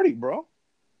throw a party, bro.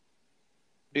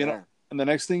 You know, Yeah, and the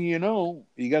next thing you know,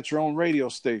 you got your own radio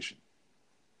station.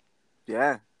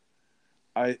 yeah.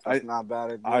 I, That's I, not a bad I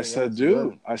idea. Yeah, said, it's good.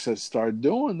 dude, I said, start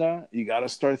doing that. You got to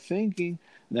start thinking.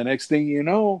 The next thing you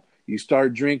know, you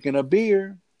start drinking a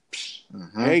beer.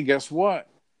 Mm-hmm. Hey, guess what?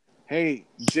 Hey,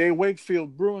 Jay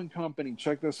Wakefield Brewing Company,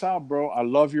 check this out, bro. I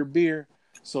love your beer.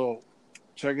 So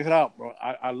check it out, bro.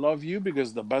 I love you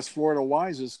because the best Florida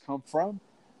wises come from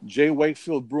Jay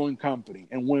Wakefield Brewing Company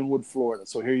in Wynwood, Florida.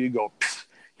 So here you go.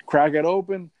 Crack it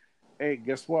open. Hey,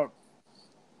 guess what?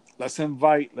 Let's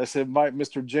invite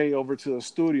Mr. J over to the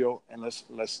studio and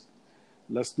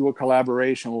let's do a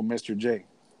collaboration with Mr. J.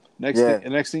 Yeah,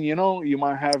 Next thing you know, you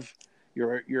might have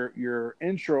your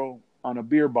intro on a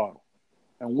beer bottle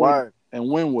word. and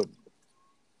Winwood.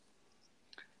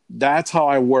 That's how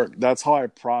I work. That's how I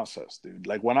process, dude.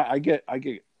 Like when I get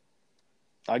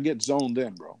zoned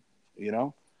in, bro. You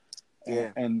know,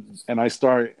 Yeah, and I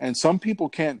start. And some people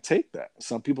can't take that.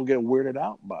 Some people get weirded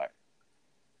out by it.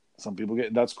 Some people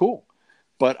get that's cool,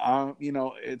 but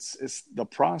it's the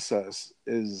process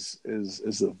is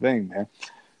the thing, man.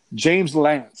 James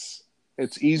Lance,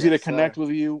 it's easy to yes, sir. connect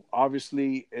with you.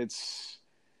 Obviously, it's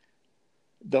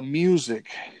the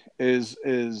music is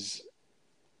is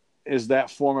is that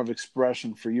form of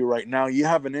expression for you right now. You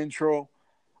have an intro.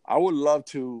 I would love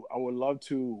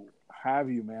to have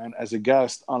you, man, as a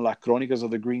guest on La Crónicas of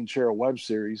the Green Chair web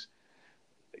series.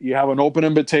 You have an open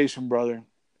invitation, brother.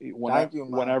 Thank you,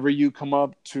 man. Whenever you come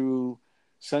up to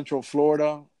Central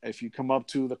Florida, if you come up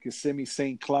to the Kissimmee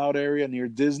St. Cloud area near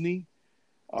Disney,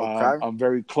 Okay, I'm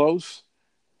very close.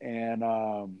 And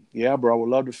yeah, bro, I would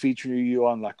love to feature you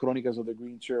on La Crónicas of the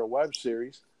Green Chair web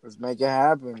series. let's make it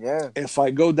happen. Yeah. If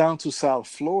I go down to South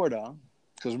Florida,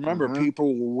 because remember, Mm-hmm.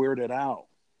 people were weirded out.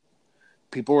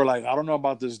 People were like, I don't know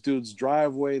about this dude's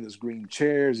driveway, this green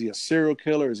chair. Is he a serial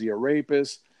killer? Is he a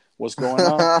rapist? What's going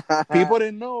on? People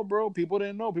didn't know, bro. People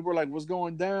didn't know. People were like, what's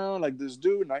going down? Like this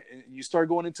dude. And you start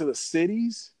going into the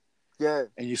cities Yeah.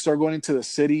 and you start going into the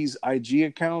cities' IG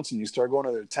accounts and you start going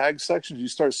to their tag sections, you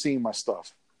start seeing my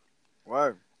stuff.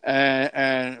 Word.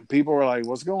 And people were like,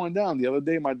 what's going down? The other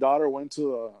day, my daughter went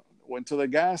to the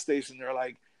gas station. They're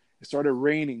like, it started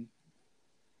raining.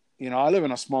 I live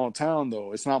in a small town,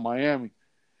 though. It's not Miami.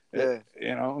 Yeah.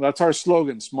 That's our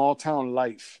slogan, small town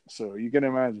life. So you can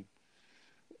imagine.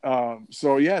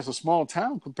 So yeah, it's a small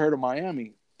town compared to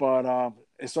Miami. But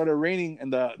it started raining,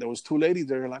 and there was 2 ladies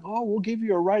that were like, "Oh, we'll give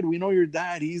you a ride. We know your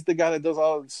dad. He's the guy that does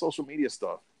all the social media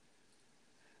stuff."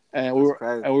 And we That's were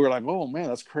crazy. and we were like, "Oh man,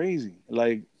 that's crazy!"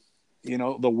 Like,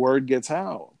 the word gets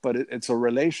out, but it's a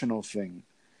relational thing.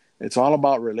 It's all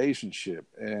about relationship,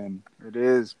 and It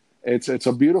is. it's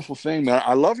a beautiful thing, man.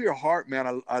 I love your heart,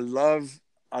 man. I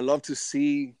love to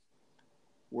see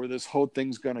where this whole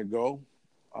thing's gonna go.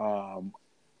 Um,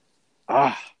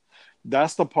 ah,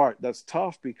 that's the part that's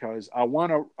tough because I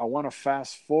wanna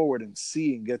fast forward and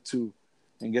see and get to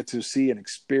see and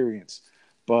experience.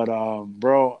 But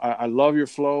bro, I love your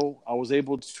flow. I was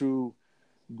able to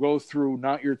go through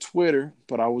not your Twitter,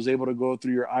 but I was able to go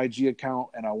through your IG account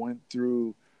and I went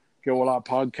through Get Well Out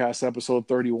podcast episode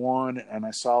 31 and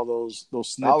I saw those That was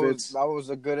snippets. that was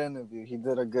a good interview. He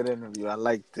did a good interview. I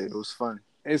liked it. It was fun.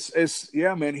 It's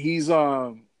yeah, man. He's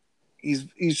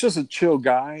just a chill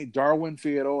guy. Darwin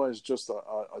Figueroa is just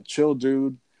a chill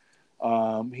dude.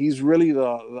 He's really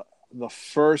the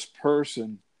first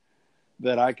person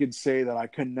that I could say that I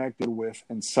connected with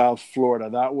in South Florida.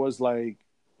 That was like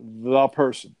the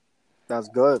person That's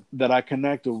good. that I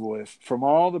connected with from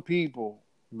all the people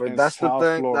But in that's the South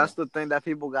thing. Florida. That's the thing that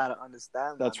people gotta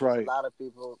understand. Man. That's There's a right. lot of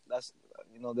people.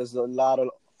 There's a lot of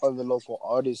other local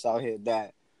artists out here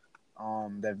that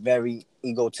they're very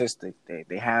egotistic.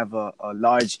 They have a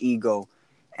large ego,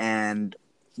 and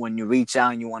when you reach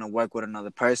out and you want to work with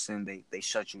another person, they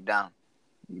shut you down.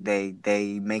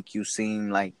 They make you seem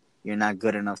like you're not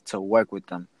good enough to work with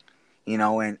them.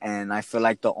 And I feel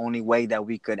like the only way that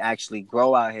we could actually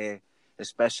grow out here,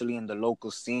 especially in the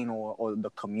local scene or the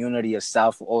community of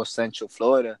South or Central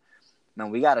Florida, No,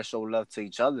 we gotta show love to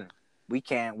each other. We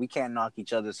can't knock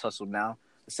each other's hustle down.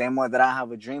 The same way that I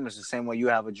have a dream is the same way you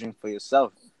have a dream for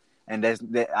yourself. And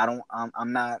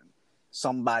I'm not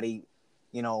somebody,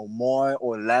 more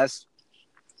or less,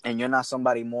 and you're not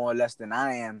somebody more or less than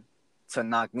I am to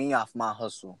knock me off my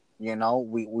hustle. We and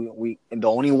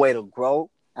the only way to grow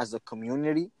as a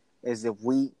community is if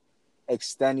we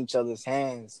extend each other's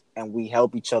hands and we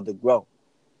help each other grow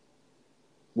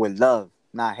with love,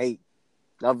 not hate.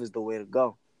 Love is the way to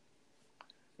go.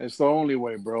 It's the only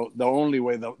way, bro. The only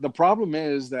way. The problem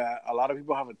is that a lot of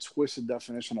people have a twisted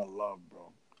definition of love,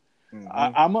 bro.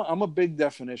 Mm-hmm. I'm a big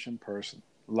definition person.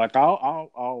 Like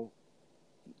I'll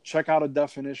check out a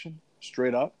definition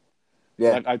straight up.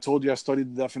 Yeah, Like I told you, I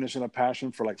studied the definition of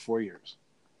passion for like 4 years.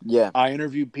 yeah, I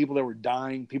interviewed people that were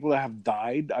dying, people that have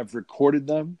died. I've recorded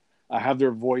them. I have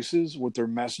their voices with their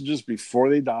messages before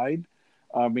they died.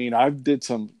 I mean, I've did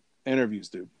some interviews,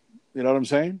 dude. You know what I'm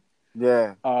saying?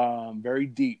 yeah, Very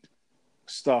deep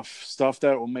stuff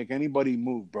that will make anybody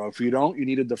move, bro. If you don't, you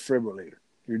need a defibrillator.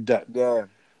 You're dead. yeah,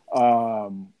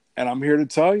 And I'm here to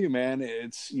tell you, man,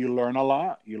 you learn a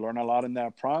lot. You learn a lot in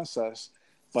that process.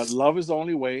 But love is the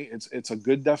only way. It's a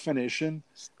good definition.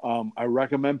 I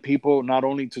recommend people not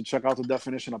only to check out the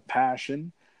definition of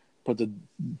passion, but to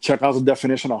check out the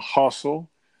definition of hustle,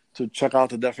 to check out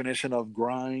the definition of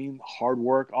grind, hard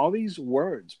work, all these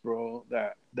words, bro,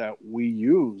 that we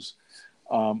use.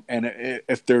 And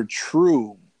if they're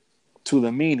true to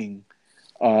the meaning,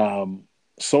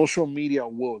 social media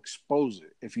will expose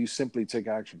it if you simply take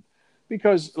action.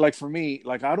 Because, like, for me,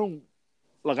 like,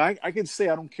 I can say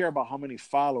I don't care about how many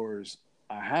followers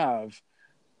I have,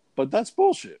 but that's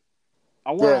bullshit.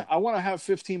 yeah. I want to have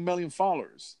 15 million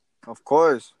followers, Of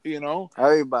course, you know?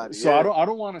 everybody. So Yeah, I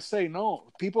don't want to say no.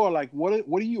 People are like, what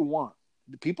do you want?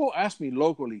 People ask me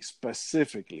locally.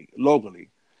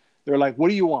 They're like, what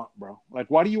do you want, bro? Like,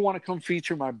 why do you want to come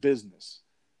feature my business?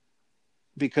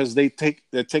 Because they take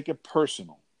it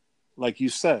personal. Like you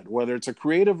said, whether it's a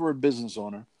creative or a business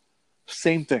owner,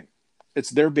 same thing. It's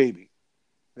their baby,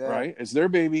 yeah, right? It's their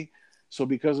baby. So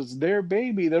because it's their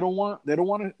baby, they don't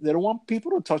want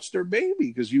people to touch their baby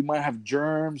because you might have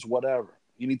germs, whatever.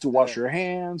 You need to wash yeah. your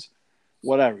hands,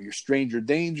 whatever. You're stranger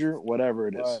danger, whatever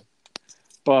it Right. is.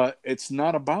 But it's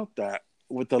not about that.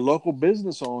 With the local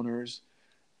business owners,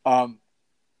 um,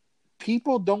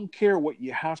 people don't care what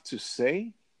you have to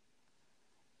say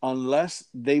unless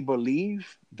they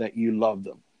believe that you love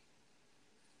them.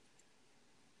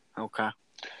 Okay.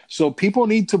 So people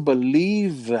need to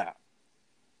believe that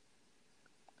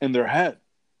in their head.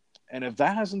 And if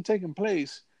that hasn't taken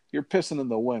place, you're pissing in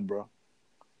the wind, bro.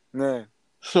 Yeah,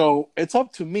 So it's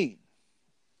up to me,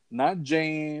 not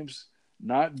James,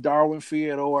 not Darwin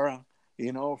Fiodora,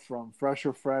 from Fresh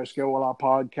or Fresh, Get Well Our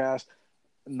podcast,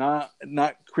 not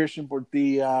Christian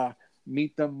Portilla,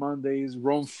 Meet Them Mondays,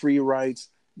 Rome Free Rights.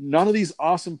 None of these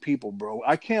awesome people, bro.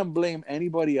 I can't blame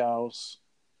anybody else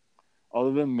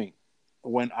other than me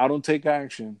when I don't take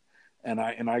action and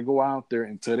I go out there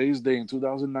in today's day in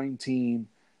 2019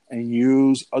 and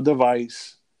use a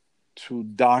device to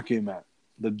document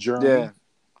the yeah. journey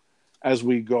as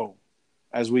we go.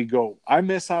 I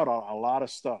miss out on a lot of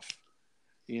stuff,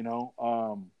 you know.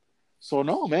 So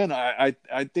no, man, I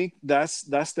think that's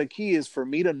the key is for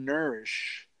me to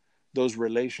nourish those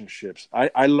relationships.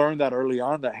 I learned that early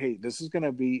on that hey, this is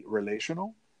gonna be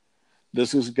relational.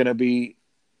 This is gonna be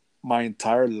my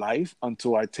entire life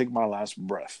until I take my last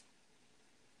breath.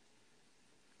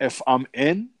 If I'm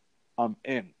in, I'm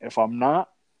in. If I'm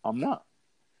not, I'm not.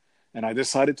 And I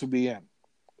decided to be in.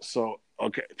 So,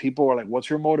 okay, people are like, what's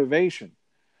your motivation?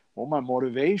 Well, my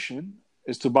motivation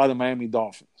is to buy the Miami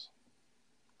Dolphins.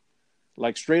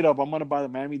 Like, straight up, I'm going to buy the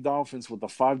Miami Dolphins with the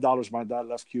 $5 my dad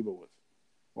left Cuba with.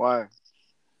 Why?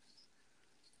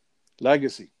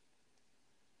 Legacy.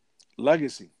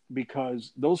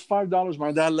 Because those $5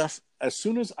 my dad left, as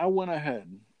soon as I went ahead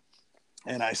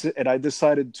and I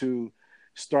decided to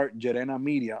start Jerena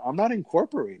Media, I'm not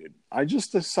incorporated. I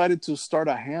just decided to start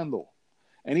a handle.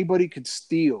 Anybody could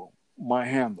steal my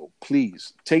handle.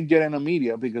 Please take Jerena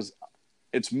Media because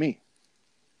it's me.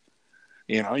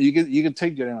 You can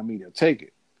take Jerena Media. Take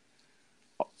it.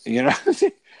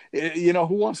 You know,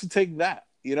 who wants to take that?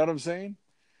 You know what I'm saying?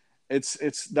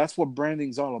 It's that's what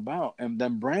branding's all about. And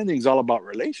then branding's all about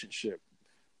relationship.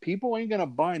 People ain't gonna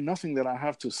buy nothing that I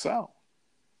have to sell.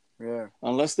 Yeah.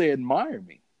 Unless they admire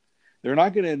me. They're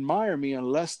not gonna admire me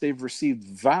unless they've received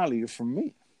value from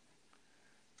me.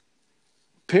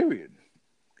 Period.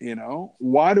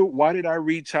 Why did I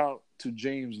reach out to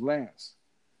James Lance?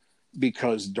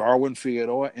 Because Darwin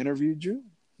Figueroa interviewed you?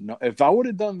 No, if I would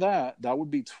have done that, that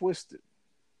would be twisted.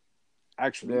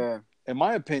 Actually, Yeah. in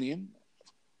my opinion,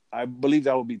 I believe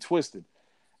that would be twisted.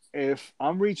 If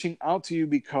I'm reaching out to you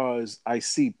because I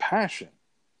see passion,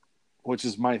 which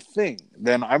is my thing,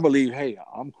 then I believe, hey,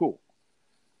 I'm cool.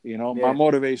 My Yeah.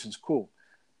 motivation's cool.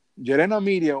 Yerena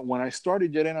Media, when I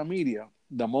started Yerena Media,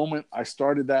 the moment I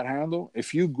started that handle,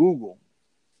 if you Google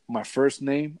my first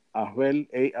name, Asbel,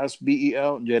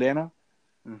 Asbel, Yerena,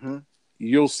 Mm-hmm.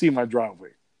 you'll see my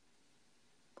driveway.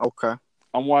 Okay.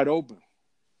 I'm wide open.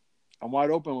 I'm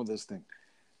wide open with this thing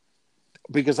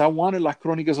because I wanted Las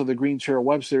Crónicas of the Green Chair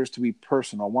web series to be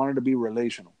personal. I wanted to be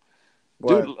relational,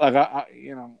 dude. What?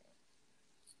 Like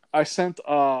I sent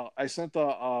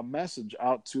a message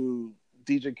out to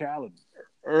DJ Khaled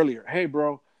earlier. Hey,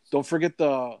 bro, don't forget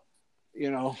the you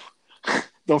know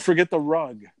don't forget the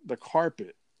rug, the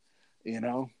carpet. You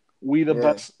know,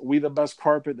 Yeah. we the best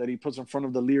carpet that he puts in front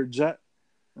of the Lear jet.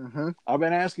 Mm-hmm. I've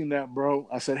been asking that, bro.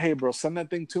 I said, hey, bro, send that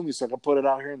thing to me so I can put it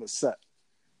out here in the set.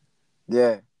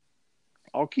 Yeah.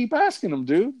 I'll keep asking him,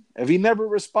 dude. If he never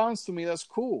responds to me, that's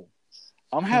cool.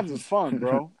 I'm having fun,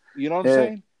 bro. You know what I'm Yeah.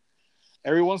 saying?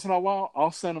 Every once in a while,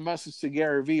 I'll send a message to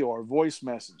Gary Vee or a voice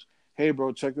message. Hey,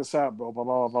 bro, check this out, bro. Blah,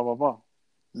 blah, blah, blah, blah.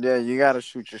 Yeah. You gotta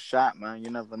shoot your shot, man. You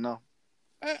never know.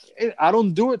 I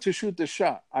don't do it to shoot the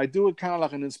shot. I do it kind of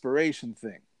like an inspiration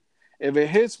thing. If it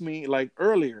hits me, like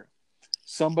earlier,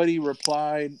 somebody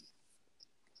replied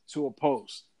to a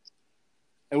post.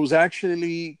 It was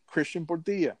actually Christian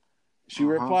Portilla. She Uh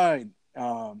huh. replied,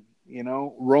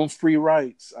 Rome free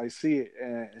rights. I see it.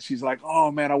 And she's like, oh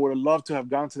man, I would have loved to have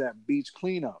gone to that beach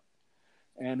cleanup.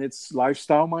 And it's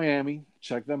Lifestyle Miami.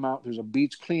 Check them out. There's a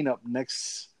beach cleanup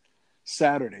next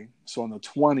Saturday. So on the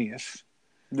 20th.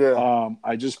 Yeah.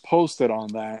 I just posted on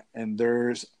that. And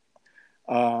there's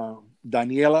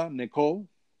Daniela Nicole.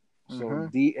 So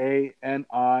Mm-hmm. Daniala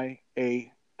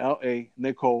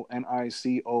Nicole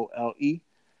Nicole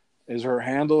is her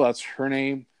handle. That's her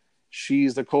name.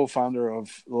 She's the co-founder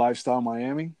of Lifestyle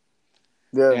Miami.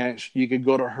 Yeah. And you could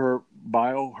go to her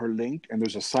bio, her link, and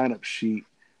there's a sign-up sheet.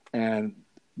 And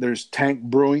there's Tank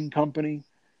Brewing Company.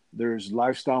 There's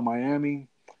Lifestyle Miami.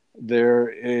 There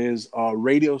is a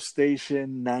radio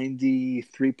station,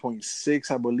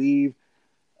 93.6, I believe.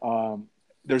 Um,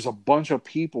 there's a bunch of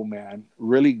people, man,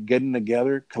 really getting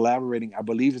together, collaborating. I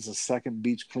believe it's a second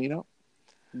beach cleanup.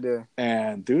 Yeah.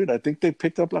 And dude, I think they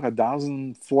picked up like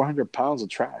 1,400 pounds of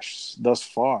trash thus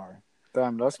far.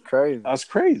 Damn, that's crazy. That's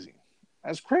crazy.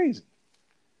 That's crazy.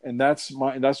 And that's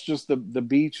just the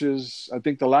beaches. I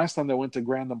think the last time they went to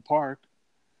Grandin Park,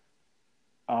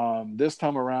 this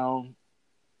time around,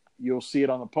 you'll see it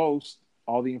on the post.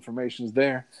 All the information's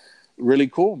there. Really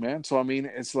cool, man. So I mean,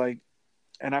 it's like,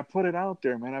 and I put it out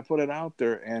there, man. I put it out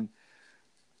there, and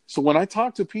so when I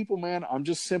talk to people, man, I'm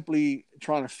just simply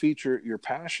trying to feature your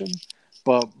passion.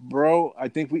 But bro, I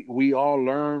think we all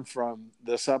learn from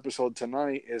this episode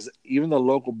tonight is even the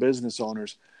local business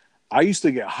owners. I used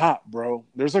to get hot, bro.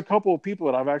 There's a couple of people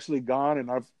that I've actually gone and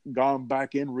I've gone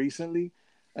back in recently,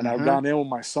 and I've Mm-hmm. gone in with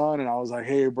my son, and I was like,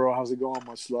 "Hey, bro, how's it going?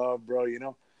 Much love, bro."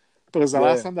 Because the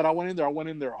last Yeah. time that I went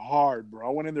in there hard, bro. I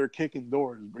went in there kicking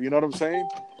doors, bro. You know what I'm saying?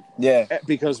 Yeah.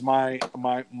 Because my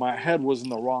head was in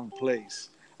the wrong place.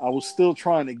 I was still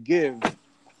trying to give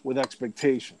with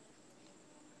expectation.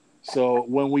 So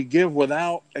when we give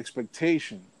without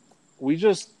expectation,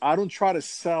 I don't try to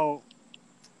sell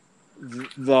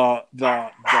the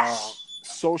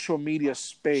social media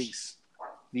space,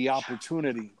 the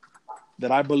opportunity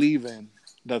that I believe in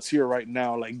that's here right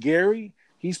now. Like Gary,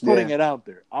 he's putting Yeah. it out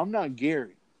there. I'm not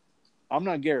Gary.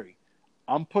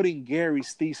 I'm putting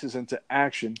Gary's thesis into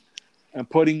action and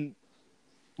putting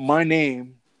my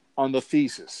name on the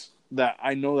thesis that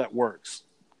I know that works.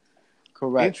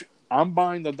 Correct. I'm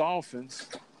buying the Dolphins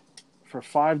for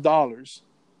 $5.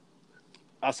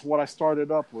 That's what I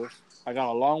started up with. I got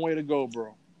a long way to go,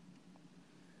 bro.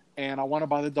 And I want to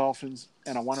buy the Dolphins,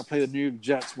 and I want to play the New York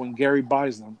Jets when Gary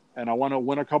buys them, and I want to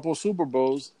win a couple of Super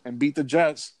Bowls and beat the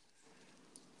Jets,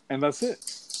 and that's it.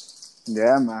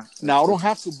 Yeah, man. Now I don't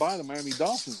have to buy the Miami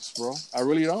Dolphins, bro. I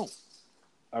really don't.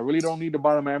 I really don't need to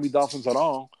buy the Miami Dolphins at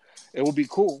all. It would be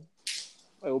cool.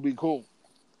 It would be cool.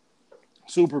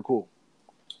 Super cool.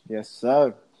 Yes,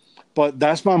 sir. But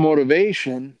that's my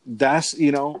motivation. That's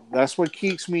what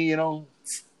keeps me,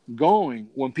 going.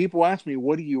 When people ask me,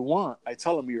 what do you want? I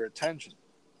tell them your attention.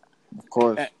 Of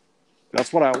course. And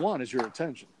that's what I want is your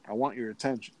attention. I want your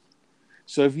attention.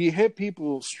 So if you hit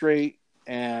people straight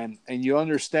and you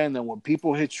understand that when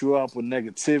people hit you up with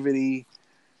negativity,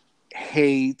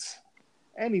 hate,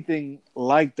 anything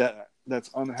like that that's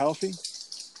unhealthy,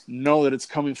 know that it's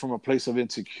coming from a place of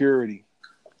insecurity.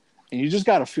 And you just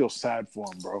got to feel sad for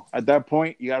them, bro. At that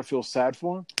point, you got to feel sad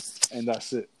for them, and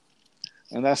that's it.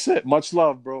 And that's it. Much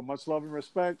love, bro. Much love and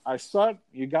respect. I suck.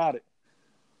 You got it.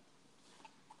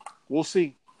 We'll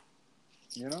see.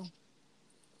 You know?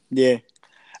 Yeah.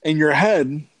 In your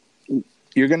head,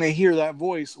 you're going to hear that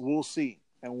voice, we'll see.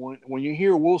 And when you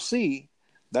hear we'll see,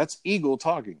 that's ego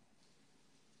talking.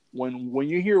 When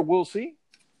you hear we'll see,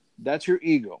 that's your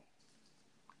ego.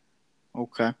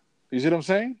 Okay. You see what I'm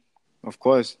saying? Of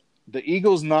course. The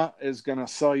ego's not is going to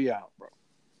sell you out, bro.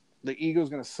 The ego's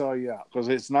going to sell you out because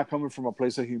it's not coming from a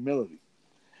place of humility.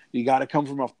 You got to come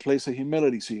from a place of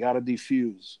humility, so you got to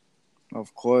diffuse.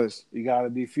 Of course. You got to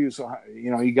diffuse. So,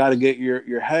 you got to get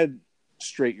your head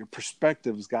straight. Your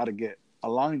perspective's got to get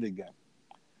aligned again.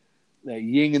 That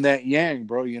yin and that yang,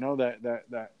 bro.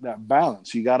 That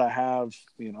balance. You got to have.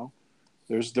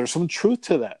 There's some truth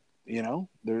to that.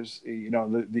 There's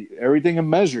the everything in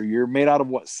measure. You're made out of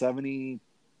what 70%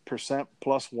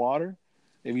 plus water.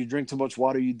 If you drink too much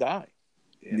water, you die.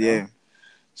 Yeah.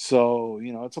 So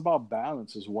it's about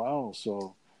balance as well.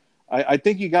 So I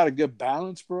think you got a good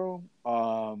balance, bro.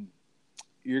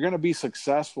 You're gonna be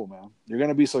successful, man. You're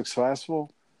gonna be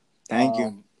successful. Thank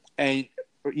you. And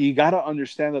you got to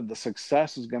understand that the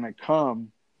success is gonna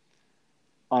come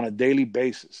on a daily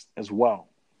basis as well.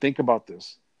 Think about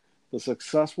this. The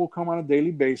success will come on a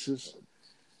daily basis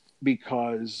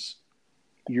because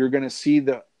you're going to see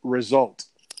the result.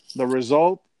 The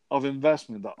result of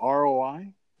investment, the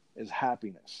ROI, is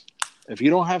happiness. If you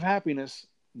don't have happiness,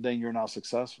 then you're not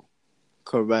successful.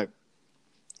 Correct.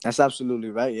 That's absolutely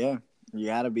right. Yeah. You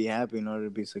got to be happy in order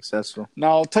to be successful.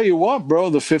 Now, I'll tell you what, bro,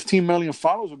 the 15 million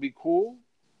followers would be cool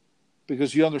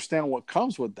because you understand what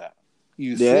comes with that.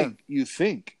 You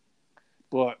think.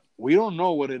 But we don't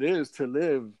know what it is to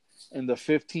live in the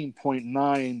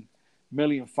 15.9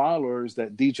 million followers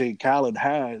that DJ Khaled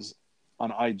has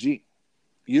on IG.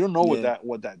 You don't know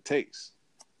what that takes.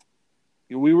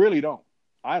 We really don't.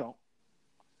 I don't.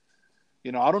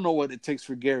 I don't know what it takes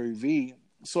for Gary Vee.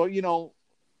 So,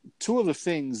 two of the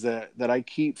things that I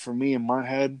keep for me in my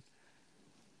head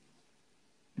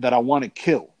that I want to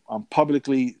kill, I'm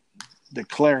publicly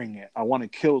declaring it. I want to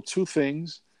kill two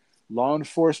things. Law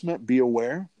enforcement, be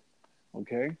aware.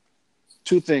 Okay?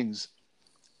 Two things.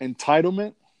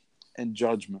 Entitlement and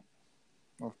judgment.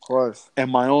 Of course. In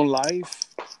my own life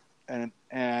and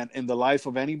in the life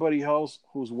of anybody else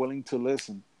who's willing to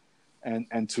listen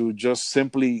and to just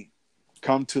simply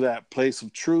come to that place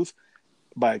of truth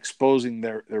by exposing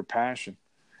their passion.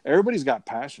 Everybody's got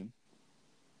passion.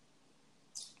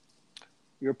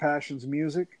 Your passion's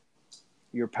music.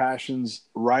 Your passion's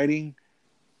writing.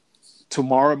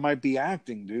 Tomorrow it might be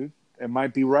acting, dude. It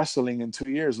might be wrestling in 2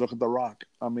 years. Look at The Rock.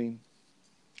 I mean,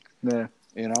 yeah.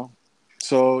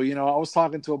 So, I was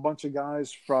talking to a bunch of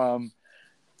guys from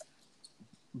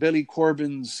Billy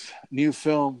Corbin's new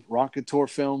film, Rocket Tour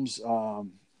Films.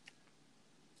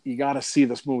 You got to see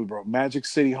this movie, bro. Magic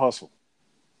City Hustle.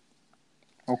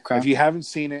 Okay. If you haven't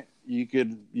seen it, you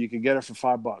could get it for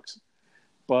 $5.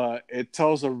 But it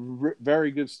tells a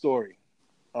very good story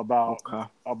about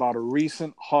a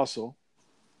recent hustle.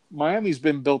 Miami's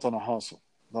been built on a hustle,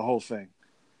 the whole thing,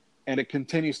 and it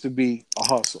continues to be a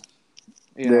hustle.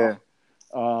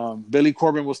 Billy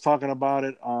Corbin was talking about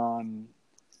it on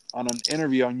an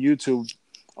interview on YouTube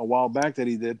a while back that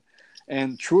he did,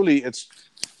 and truly, it's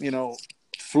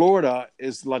Florida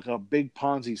is like a big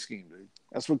Ponzi scheme, dude.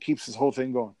 That's what keeps this whole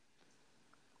thing going.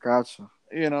 Gotcha.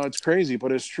 It's crazy,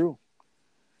 but it's true.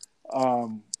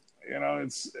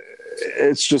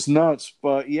 It's just nuts.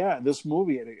 But yeah, this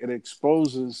movie it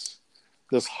exposes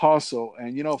this hustle,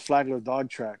 and Flagler Dog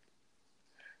Track.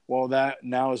 Well, that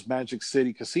now is Magic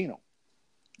City Casino,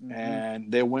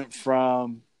 and they went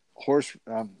from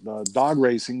the dog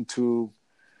racing to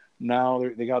now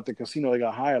they got the casino. They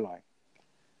got Highline.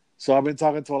 So I've been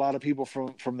talking to a lot of people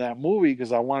from that movie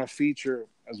because I want to feature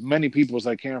as many people as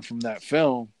I can from that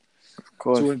film. Of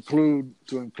course. To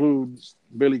include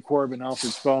Billy Corbin,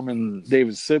 Alfred Spellman,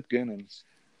 David Sipkin,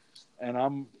 and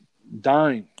I'm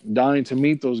dying to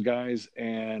meet those guys,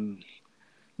 and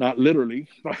not literally,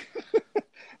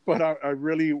 but I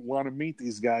really want to meet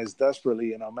these guys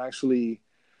desperately, and I'm actually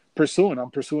pursuing an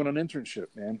internship,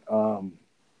 man.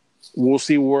 We'll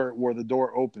see where the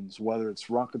door opens, whether it's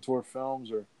Rocket Tour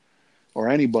Films or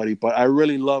anybody, but I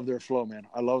really love their flow, man.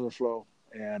 I love their flow,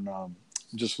 and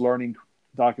just learning,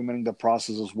 documenting the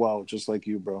process as well, just like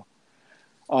you, bro.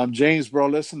 James, bro,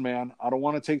 listen, man, I don't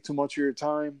want to take too much of your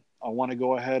time. I want to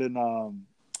go ahead and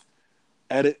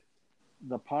edit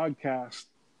the podcast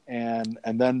and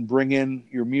then bring in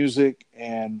your music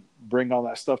and bring all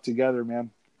that stuff together,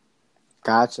 man.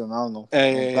 Gotcha. No.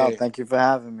 Hey, thank you for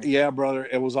having me. Yeah, brother,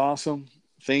 it was awesome.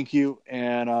 Thank you,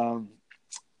 and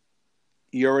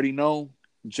you already know.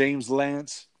 James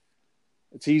Lance.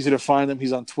 It's easy to find him.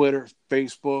 He's on Twitter,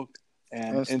 Facebook,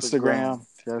 and Instagram. Instagram.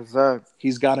 Yes, sir.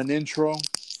 He's got an intro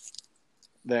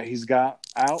that he's got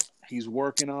out. He's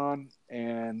working on,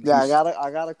 and Yeah, he's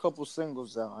I got a couple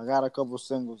singles out. I got a couple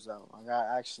singles out. I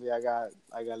got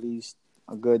at least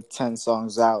a good 10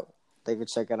 songs out. They could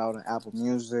check it out on Apple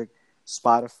Music,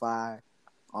 Spotify,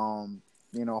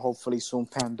 hopefully soon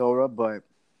Pandora, but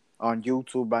on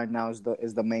YouTube right now is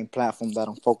the main platform that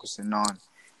I'm focusing on,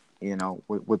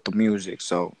 with the music.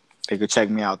 So they could check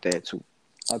me out there too.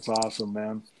 that's awesome,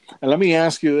 man. And let me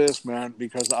ask you this, man,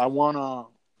 because I wanna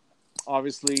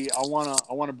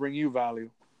bring you value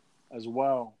as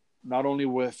well, not only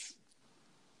with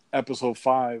episode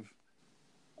 5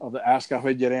 of the Ask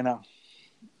Café Llerena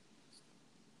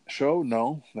show.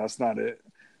 No, that's not it.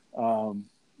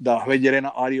 The Café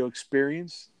Llerena audio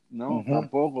experience. No, Mm-hmm.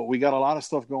 tampoco. We got a lot of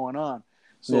stuff going on.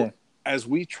 So Yeah. as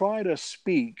we try to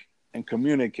speak and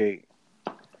communicate,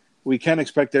 we can't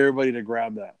expect everybody to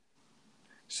grab that.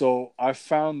 So I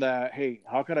found that, hey,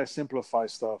 how could I simplify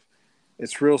stuff?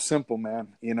 It's real simple, man.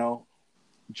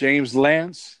 James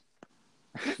Lance,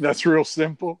 that's real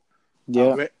simple.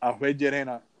 Yeah. Ahmed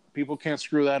Llerena. People can't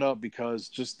screw that up because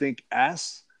just think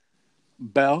As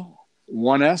Bell,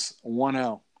 one S, one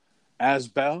L. As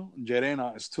Bell,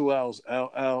 Llerena is two L's,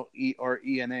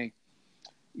 Llerena.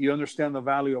 You understand the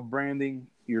value of branding.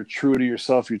 You're true to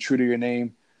yourself. You're true to your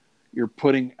name. You're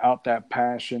putting out that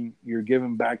passion. You're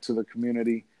giving back to the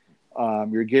community.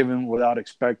 You're giving without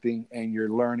expecting, and you're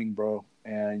learning, bro.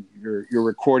 And you're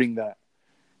recording that,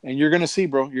 and you're gonna see,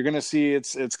 bro. You're gonna see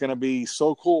it's gonna be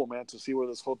so cool, man, to see where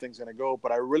this whole thing's gonna go.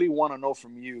 But I really want to know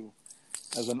from you,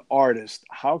 as an artist,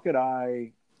 how could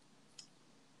I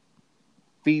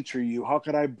feature you? How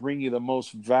could I bring you the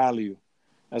most value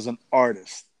as an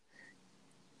artist,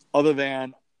 other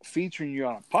than featuring you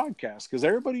on a podcast? Because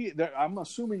I'm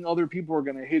assuming other people are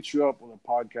gonna hit you up with a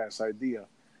podcast idea.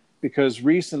 Because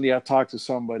recently I talked to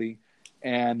somebody,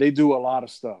 and they do a lot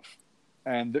of stuff,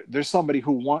 and there's somebody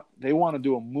they want to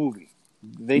do a movie.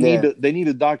 Yeah. They need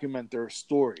to document their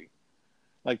story.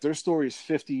 Like, their story is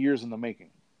 50 years in the making.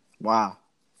 Wow.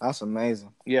 That's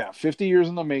amazing. Yeah, 50 years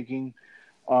in the making.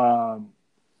 Um,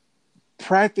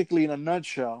 Practically, in a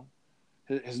nutshell,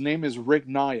 his name is Rick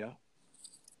Naya,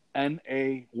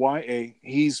 Naya.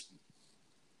 He's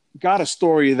got a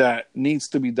story that needs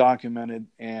to be documented,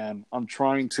 and I'm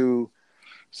trying to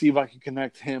see if I can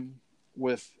connect him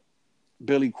with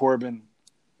Billy Corbin,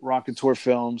 Rocket Tour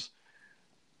Films.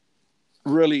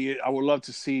 Really, I would love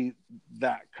to see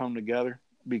that come together,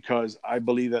 because I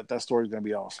believe that story is going to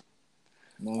be awesome.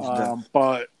 Most definitely.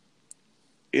 But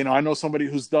I know somebody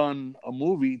who's done a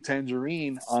movie,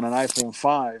 Tangerine, on an iPhone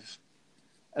 5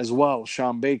 as well,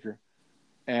 Sean Baker.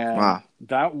 And Wow.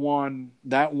 that won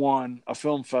a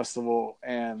film festival.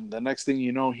 And the next thing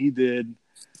you know, he did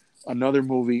another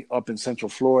movie up in Central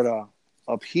Florida,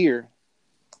 up here,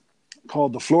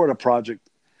 called The Florida Project.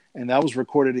 And that was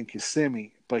recorded in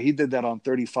Kissimmee, but he did that on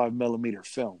 35 millimeter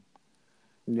film.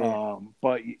 Yeah.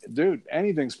 But dude,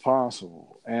 anything's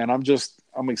possible. And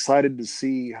I'm excited to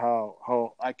see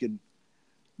how I could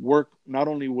work not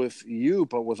only with you,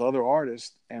 but with other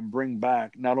artists, and bring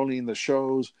back, not only in the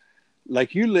shows.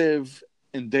 Like, you live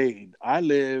in Dade, I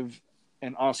live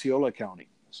in Osceola County.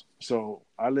 So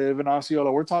I live in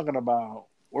Osceola. We're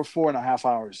 4.5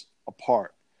 hours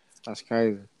apart, That's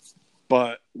crazy.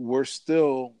 but we're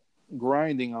still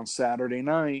grinding on Saturday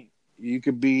night. You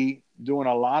could be doing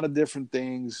a lot of different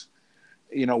things.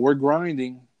 We're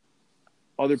grinding.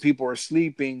 Other people are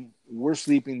sleeping. We're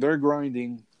sleeping. They're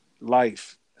grinding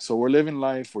life. So we're living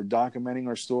life. We're documenting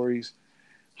our stories.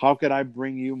 How could I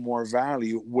bring you more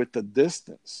value with the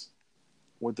distance?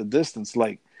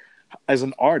 Like, as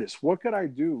an artist, what could I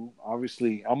do?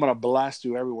 Obviously, I'm gonna blast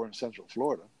you everywhere in Central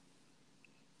Florida,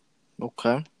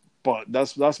 Okay. but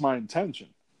that's my intention,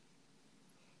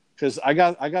 because I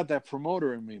got that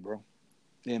promoter in me, bro.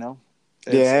 You know,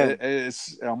 Yeah.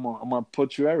 I'm gonna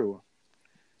put you everywhere.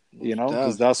 Most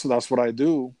Because definitely. that's what I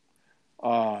do.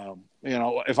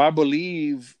 If I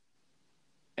believe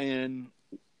in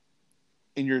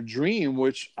your dream,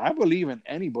 which I believe in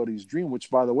anybody's dream, which,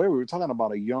 by the way, we were talking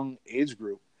about a young age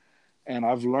group, and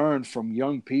I've learned from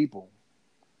young people,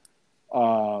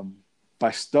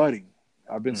 by studying.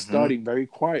 I've been Mm-hmm. studying very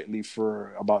quietly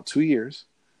for about 2 years,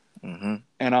 Mm-hmm.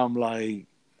 and I'm like,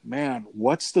 man,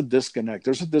 what's the disconnect?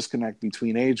 There's a disconnect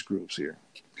between age groups here,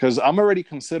 because I'm already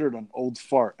considered an old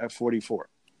fart at 44.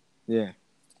 Yeah.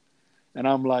 And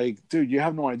I'm like, dude, you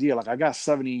have no idea. Like, I got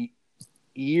 70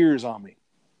 years on me.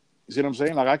 You see what I'm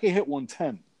saying? Like, I can hit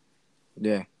 110.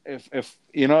 Yeah.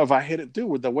 If I hit it, dude,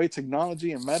 with the way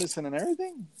technology and medicine and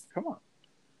everything, come on.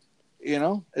 You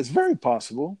know, it's very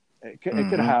possible. It could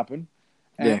Mm-hmm. happen.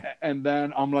 Yeah. And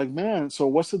then I'm like, man, so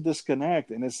what's the disconnect?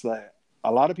 And it's like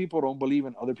a lot of people don't believe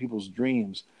in other people's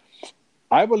dreams.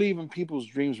 I believe in people's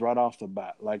dreams right off the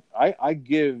bat. Like I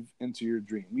give into your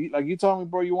dream. Like you told me,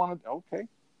 bro, you want to okay.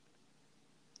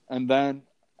 And then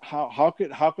how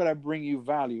could I bring you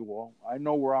value? Well, I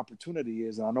know where opportunity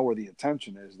is and I know where the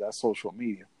attention is. That's social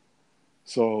media.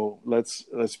 So let's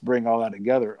bring all that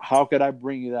together. How could I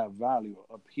bring you that value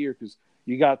up here? Because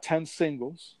you got 10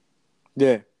 singles,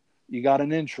 Yeah. you got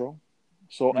an intro.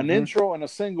 So an Mm-hmm. intro and a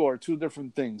single are two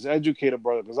different things. Educate a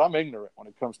brother, because I'm ignorant when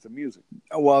it comes to music.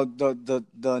 Well,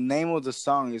 the name of the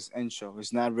song is intro.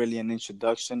 It's not really an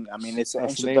introduction. I mean, it's an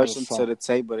That's the name of the introduction to song. the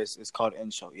tape, but it's called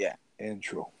intro. Yeah.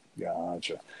 Intro.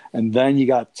 Gotcha. And then you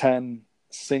got 10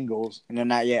 singles And then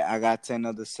not yet. I got 10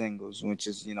 other singles, which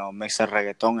is mix of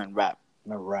reggaeton and rap.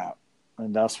 and a rap.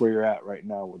 And that's where you're at right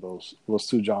now with those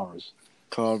two genres.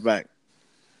 Correct.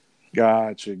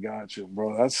 Gotcha,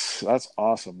 bro. That's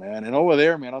awesome, man. And over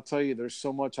there, man, I'll tell you, there's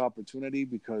so much opportunity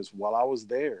because while I was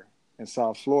there in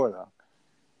South Florida,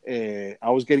 I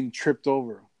was getting tripped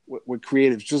over with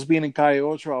creatives. Just being in Calle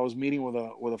Ocho, I was meeting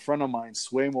with a friend of mine,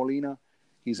 Sway Molina.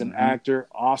 He's an Mm-hmm. actor,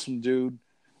 awesome dude.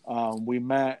 We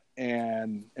met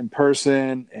and in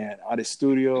person and at his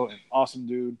studio, an awesome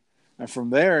dude. And from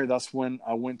there, that's when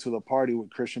I went to the party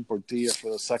with Christian Portilla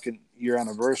for the second year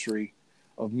anniversary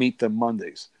of Meet Them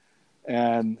Mondays.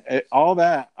 And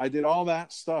I did all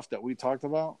that stuff that we talked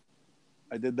about.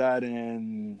 I did that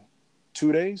in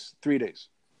 2 days, 3 days.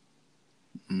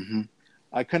 Mm-hmm.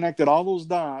 I connected all those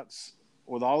dots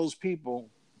with all those people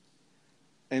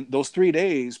in those 3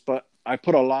 days, but I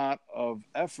put a lot of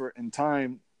effort and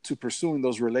time to pursuing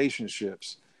those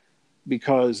relationships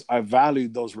because I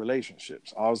valued those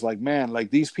relationships. I was like, man, like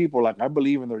these people, like I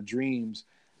believe in their dreams.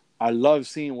 I love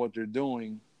seeing what they're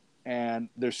doing, and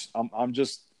I'm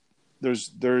just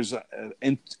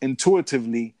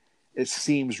intuitively it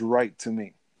seems right to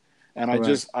me, and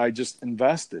Correct. I just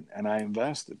invested and I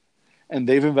invested, and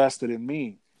they've invested in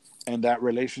me, and that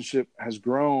relationship has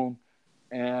grown.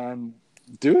 And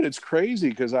dude, it's crazy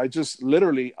because I just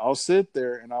literally I'll sit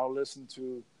there and I'll listen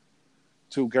to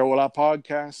Gerola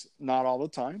podcast, not all the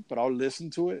time, but I'll listen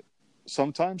to it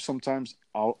sometimes. Sometimes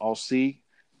I'll see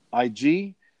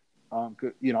IG,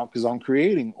 because I'm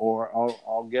creating, or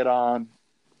I'll get on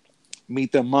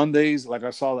Meet Them Mondays. Like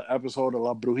I saw the episode of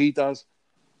La Brujitas,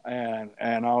 and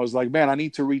I was like, man, I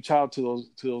need to reach out to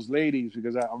those ladies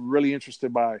because I'm really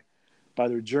interested by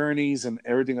their journeys and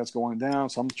everything that's going down.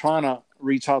 So I'm trying to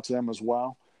reach out to them as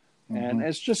well. And Mm-hmm.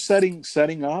 it's just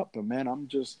setting up. And man, I'm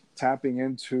just tapping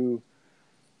into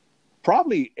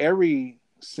probably every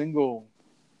single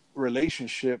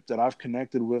relationship that I've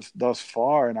connected with thus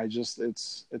far. And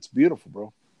it's beautiful,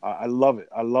 bro. I love it.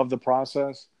 I love the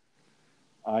process.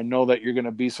 I know that you're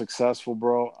gonna be successful,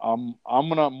 bro. I'm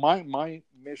gonna my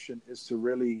mission is to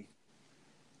really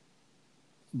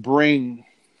bring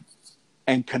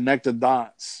and connect the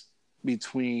dots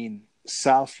between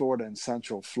South Florida and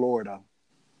Central Florida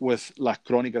with Las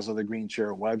Crónicas of the Green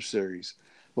Chair web series.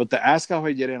 With the Ask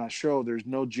Café Llerena show, there's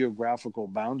no geographical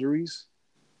boundaries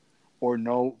or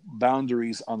no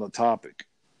boundaries on the topic.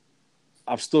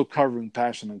 I'm still covering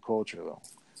passion and culture, though,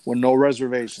 with no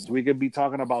reservations. We could be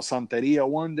talking about Santeria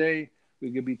one day.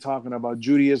 We could be talking about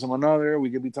Judaism another. We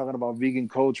could be talking about vegan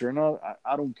culture another.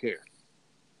 I don't care.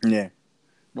 Yeah.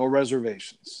 No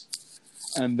reservations.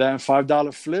 And then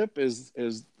 $5 flip is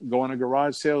going to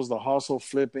garage sales, the hustle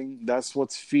flipping. That's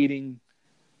what's feeding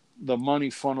the money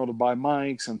funnel to buy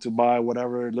mics and to buy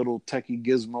whatever little techie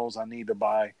gizmos I need to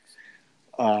buy.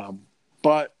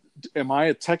 But am I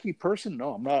a techie person?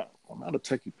 No, I'm not. I'm not a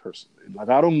techie person. Like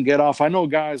I don't get off. I know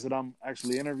guys that I'm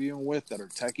actually interviewing with that are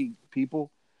techie people.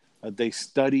 They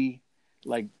study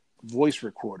like voice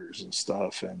recorders and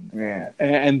stuff, Yeah.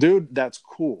 and dude, that's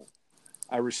cool.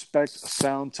 I respect a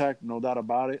sound tech, no doubt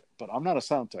about it. But I'm not a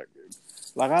sound tech, dude.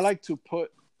 Like I like to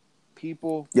put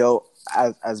people. Yo,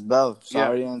 as Bell, Yeah,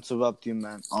 sorry to interrupt you,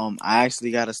 man. I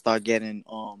actually gotta start getting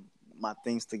my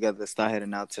things together, start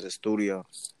heading out to the studio.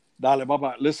 dale,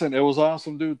 bye. Listen, it was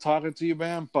awesome, dude, talking to you,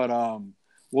 man. But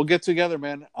we'll get together,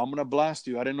 man. I'm gonna blast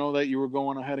you. I didn't know that you were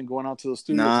going ahead and going out to the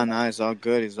studio tonight. Nah, it's all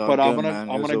good. It's all But good, man.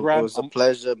 I'm gonna It grab. was a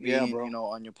pleasure Yeah, being, bro.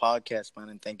 on your podcast, man.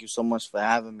 And thank you so much for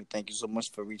having me. Thank you so much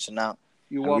for reaching out.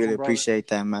 You're I really welcome, brother. appreciate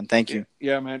that, man. Thank Yeah, you.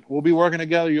 yeah, man. We'll be working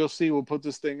together. You'll see. We'll put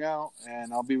this thing out,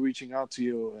 and I'll be reaching out to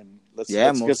you, and Yeah, let's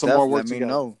get most some more definitely. work Let me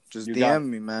together. know. Just You got it. DM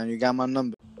me, man. You got my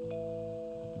number.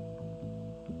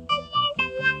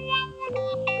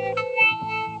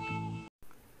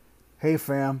 Hey,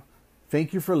 fam.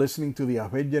 Thank you for listening to the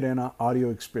Abel Llerena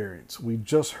audio experience. We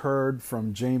just heard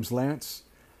from James Lance.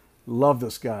 Love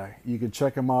this guy. You can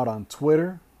check him out on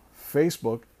Twitter,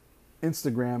 Facebook,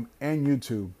 Instagram, and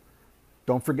YouTube.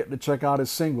 Don't forget to check out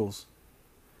his singles.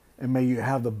 And may you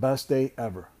have the best day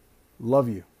ever. Love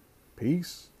you.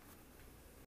 Peace.